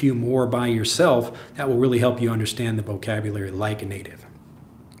get a few more by yourself, that will really help you understand the vocabulary like a native.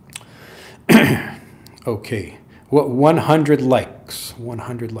 Okay, 100 likes.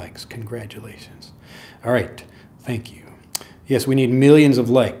 100 likes. Congratulations. All right, thank you. Yes, we need millions of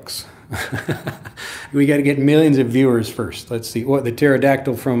likes. We got to get millions of viewers first. Let's see. What, the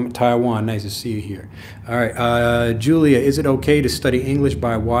pterodactyl from Taiwan. Nice to see you here. All right. Julia, is it okay to study English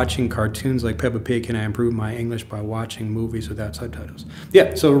by watching cartoons like Peppa Pig? Can I improve my English by watching movies without subtitles?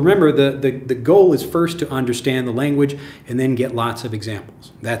 Yeah. So remember, the goal is first to understand the language and then get lots of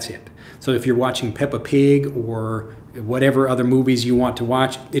examples. That's it. So if you're watching Peppa Pig or whatever other movies you want to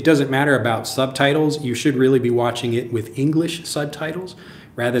watch, it doesn't matter about subtitles. You should really be watching it with English subtitles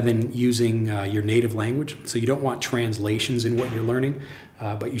rather than using your native language. So you don't want translations in what you're learning,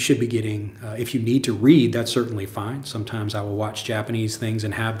 but you should be getting, if you need to read, that's certainly fine. Sometimes I will watch Japanese things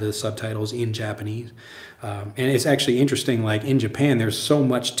and have the subtitles in Japanese. And it's actually interesting, like in Japan, there's so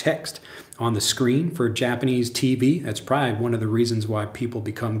much text on the screen for Japanese TV. That's probably one of the reasons why people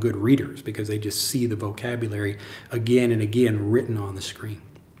become good readers, because they just see the vocabulary again and again written on the screen.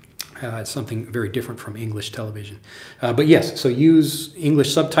 It's something very different from English television. But yes, so use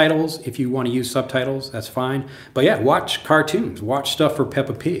English subtitles if you want to use subtitles, that's fine. But yeah, watch cartoons, watch stuff for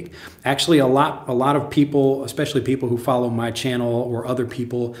Peppa Pig. Actually, a lot of people, especially people who follow my channel or other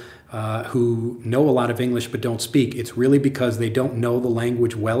people who know a lot of English but don't speak, it's really because they don't know the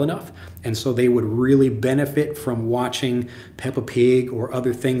language well enough. And so they would really benefit from watching Peppa Pig or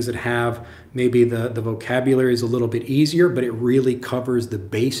other things that have maybe the vocabulary is a little bit easier, but it really covers the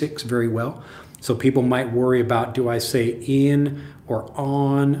basics very well. So people might worry about, do I say in or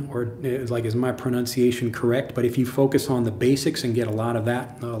on, or like, is my pronunciation correct? But if you focus on the basics and get a lot of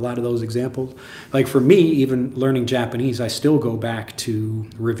that, a lot of those examples, like for me, even learning Japanese, I still go back to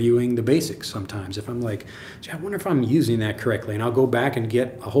reviewing the basics sometimes. If I'm like, gee, I wonder if I'm using that correctly, and I'll go back and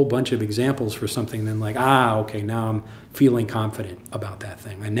get a whole bunch of examples for something, then like, okay, now I'm feeling confident about that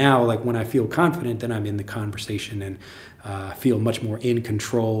thing. And now, like, when I feel confident, then I'm in the conversation and feel much more in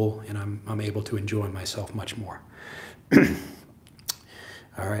control, and I'm able to enjoy myself much more.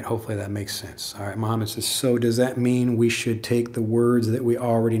 All right, hopefully that makes sense. All right, Mohammed says, so does that mean we should take the words that we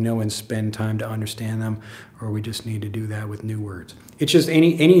already know and spend time to understand them, or we just need to do that with new words? It's just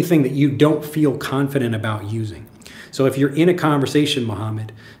anything that you don't feel confident about using. So if you're in a conversation,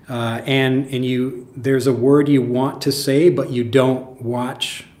 Mohammed, and there's a word you want to say, but you don't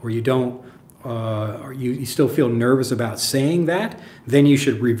watch, or you don't, or you still feel nervous about saying that, then you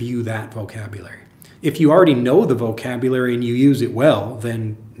should review that vocabulary. If you already know the vocabulary and you use it well,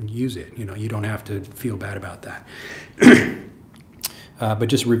 then use it. You know, you don't have to feel bad about that. But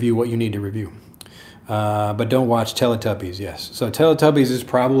just review what you need to review. But don't watch Teletubbies, yes. So Teletubbies is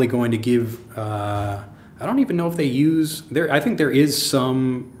probably going to give, I don't even know if they use, I think there is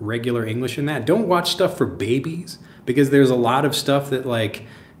some regular English in that. Don't watch stuff for babies, because there's a lot of stuff that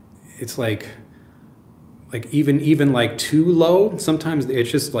it's like even like too low. Sometimes it's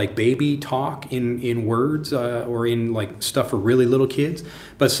just like baby talk in words or in like stuff for really little kids.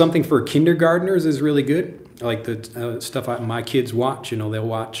 But something for kindergartners is really good. Like the stuff my kids watch. You know, they'll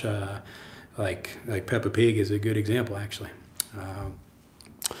watch like Peppa Pig is a good example, actually.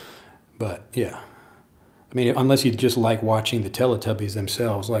 But yeah, I mean, unless you just like watching the Teletubbies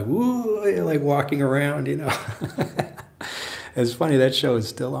themselves, like woo, like walking around, you know. It's funny, that show is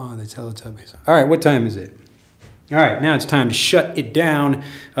still on, the Teletubbies. All right, what time is it? All right, now it's time to shut it down.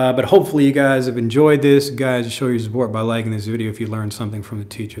 But hopefully you guys have enjoyed this. Guys, show your support by liking this video if you learned something from the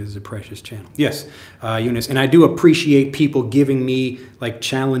teacher. This is a precious channel. Yes, Eunice. And I do appreciate people giving me, like,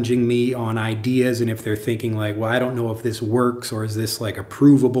 challenging me on ideas. And if they're thinking like, well, I don't know if this works, or is this like a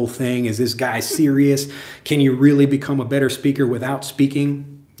provable thing? Is this guy serious? Can you really become a better speaker without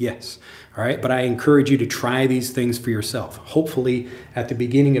speaking? Yes. All right, but I encourage you to try these things for yourself. Hopefully, at the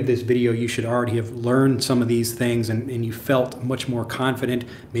beginning of this video, you should already have learned some of these things and you felt much more confident.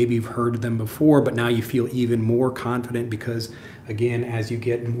 Maybe you've heard them before, but now you feel even more confident because, again, as you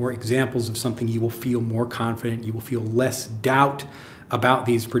get more examples of something, you will feel more confident. You will feel less doubt about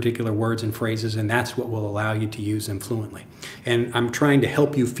these particular words and phrases, and that's what will allow you to use them fluently. And I'm trying to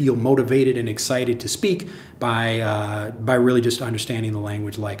help you feel motivated and excited to speak by really just understanding the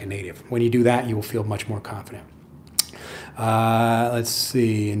language like a native. When you do that, you will feel much more confident. Let's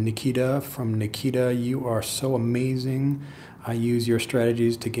see, Nikita, from Nikita, you are so amazing. I use your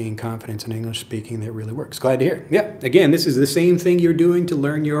strategies to gain confidence in English speaking. That really works. Glad to hear. Yeah, again, this is the same thing you're doing to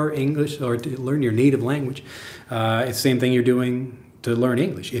learn your English or to learn your native language. It's the same thing you're doing to learn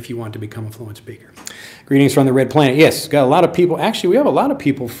English if you want to become a fluent speaker. Greetings from the Red Planet. Yes, got a lot of people. Actually, we have a lot of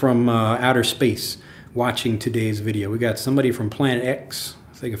people from outer space watching today's video. We got somebody from Planet X.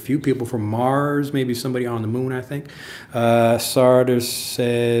 I think a few people from Mars, maybe somebody on the moon, I think. Sardar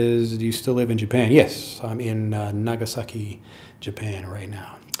says, do you still live in Japan? Yes, I'm in Nagasaki, Japan right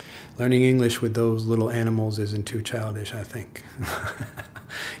now. Learning English with those little animals isn't too childish, I think.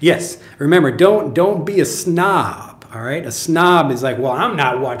 Yes, remember, don't be a snob. All right, a snob is like, well, I'm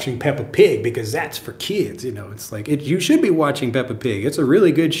not watching Peppa Pig because that's for kids. You know, it's like, you should be watching Peppa Pig. It's a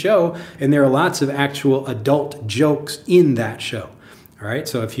really good show, and there are lots of actual adult jokes in that show. All right,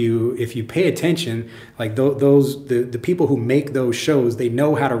 so if you pay attention, like the people who make those shows, they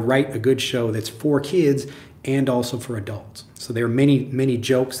know how to write a good show that's for kids and also for adults. So there are many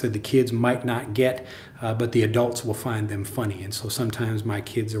jokes that the kids might not get, but the adults will find them funny. And so sometimes my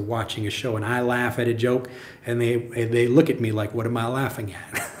kids are watching a show and I laugh at a joke and they look at me like, what am I laughing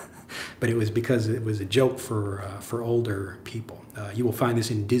at? But it was because it was a joke for older people. You will find this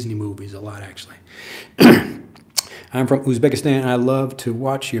in Disney movies a lot, actually. I'm from Uzbekistan, and I love to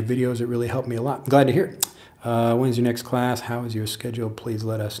watch your videos. It really helped me a lot. Glad to hear it. When's your next class? How is your schedule? Please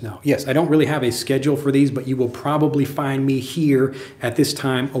let us know. Yes, I don't really have a schedule for these, but you will probably find me here at this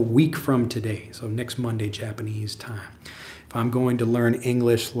time a week from today. So next Monday, Japanese time. If I'm going to learn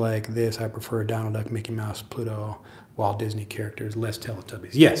English like this, I prefer Donald Duck, Mickey Mouse, Pluto, Walt Disney characters, less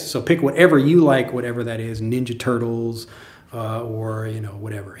Teletubbies. Yes, so pick whatever you like, whatever that is, Ninja Turtles, or, you know,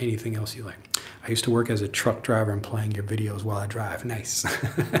 whatever, anything else you like. I used to work as a truck driver and playing your videos while I drive. Nice.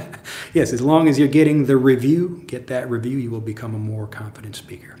 Yes, as long as you're getting the review, get that review, you will become a more confident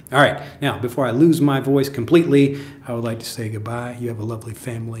speaker. All right, now, before I lose my voice completely, I would like to say goodbye. You have a lovely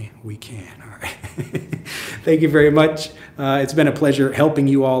family. We can. All right. Thank you very much. It's been a pleasure helping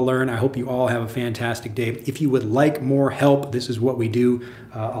you all learn. I hope you all have a fantastic day. If you would like more help, this is what we do.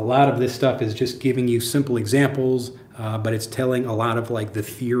 A lot of this stuff is just giving you simple examples, but it's telling a lot of like the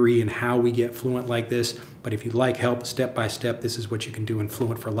theory and how we get fluent like this. But if you'd like help step by step, this is what you can do in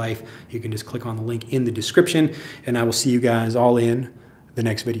Fluent for Life. You can just click on the link in the description, and I will see you guys all in the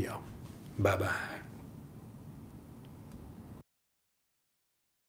next video. Bye-bye.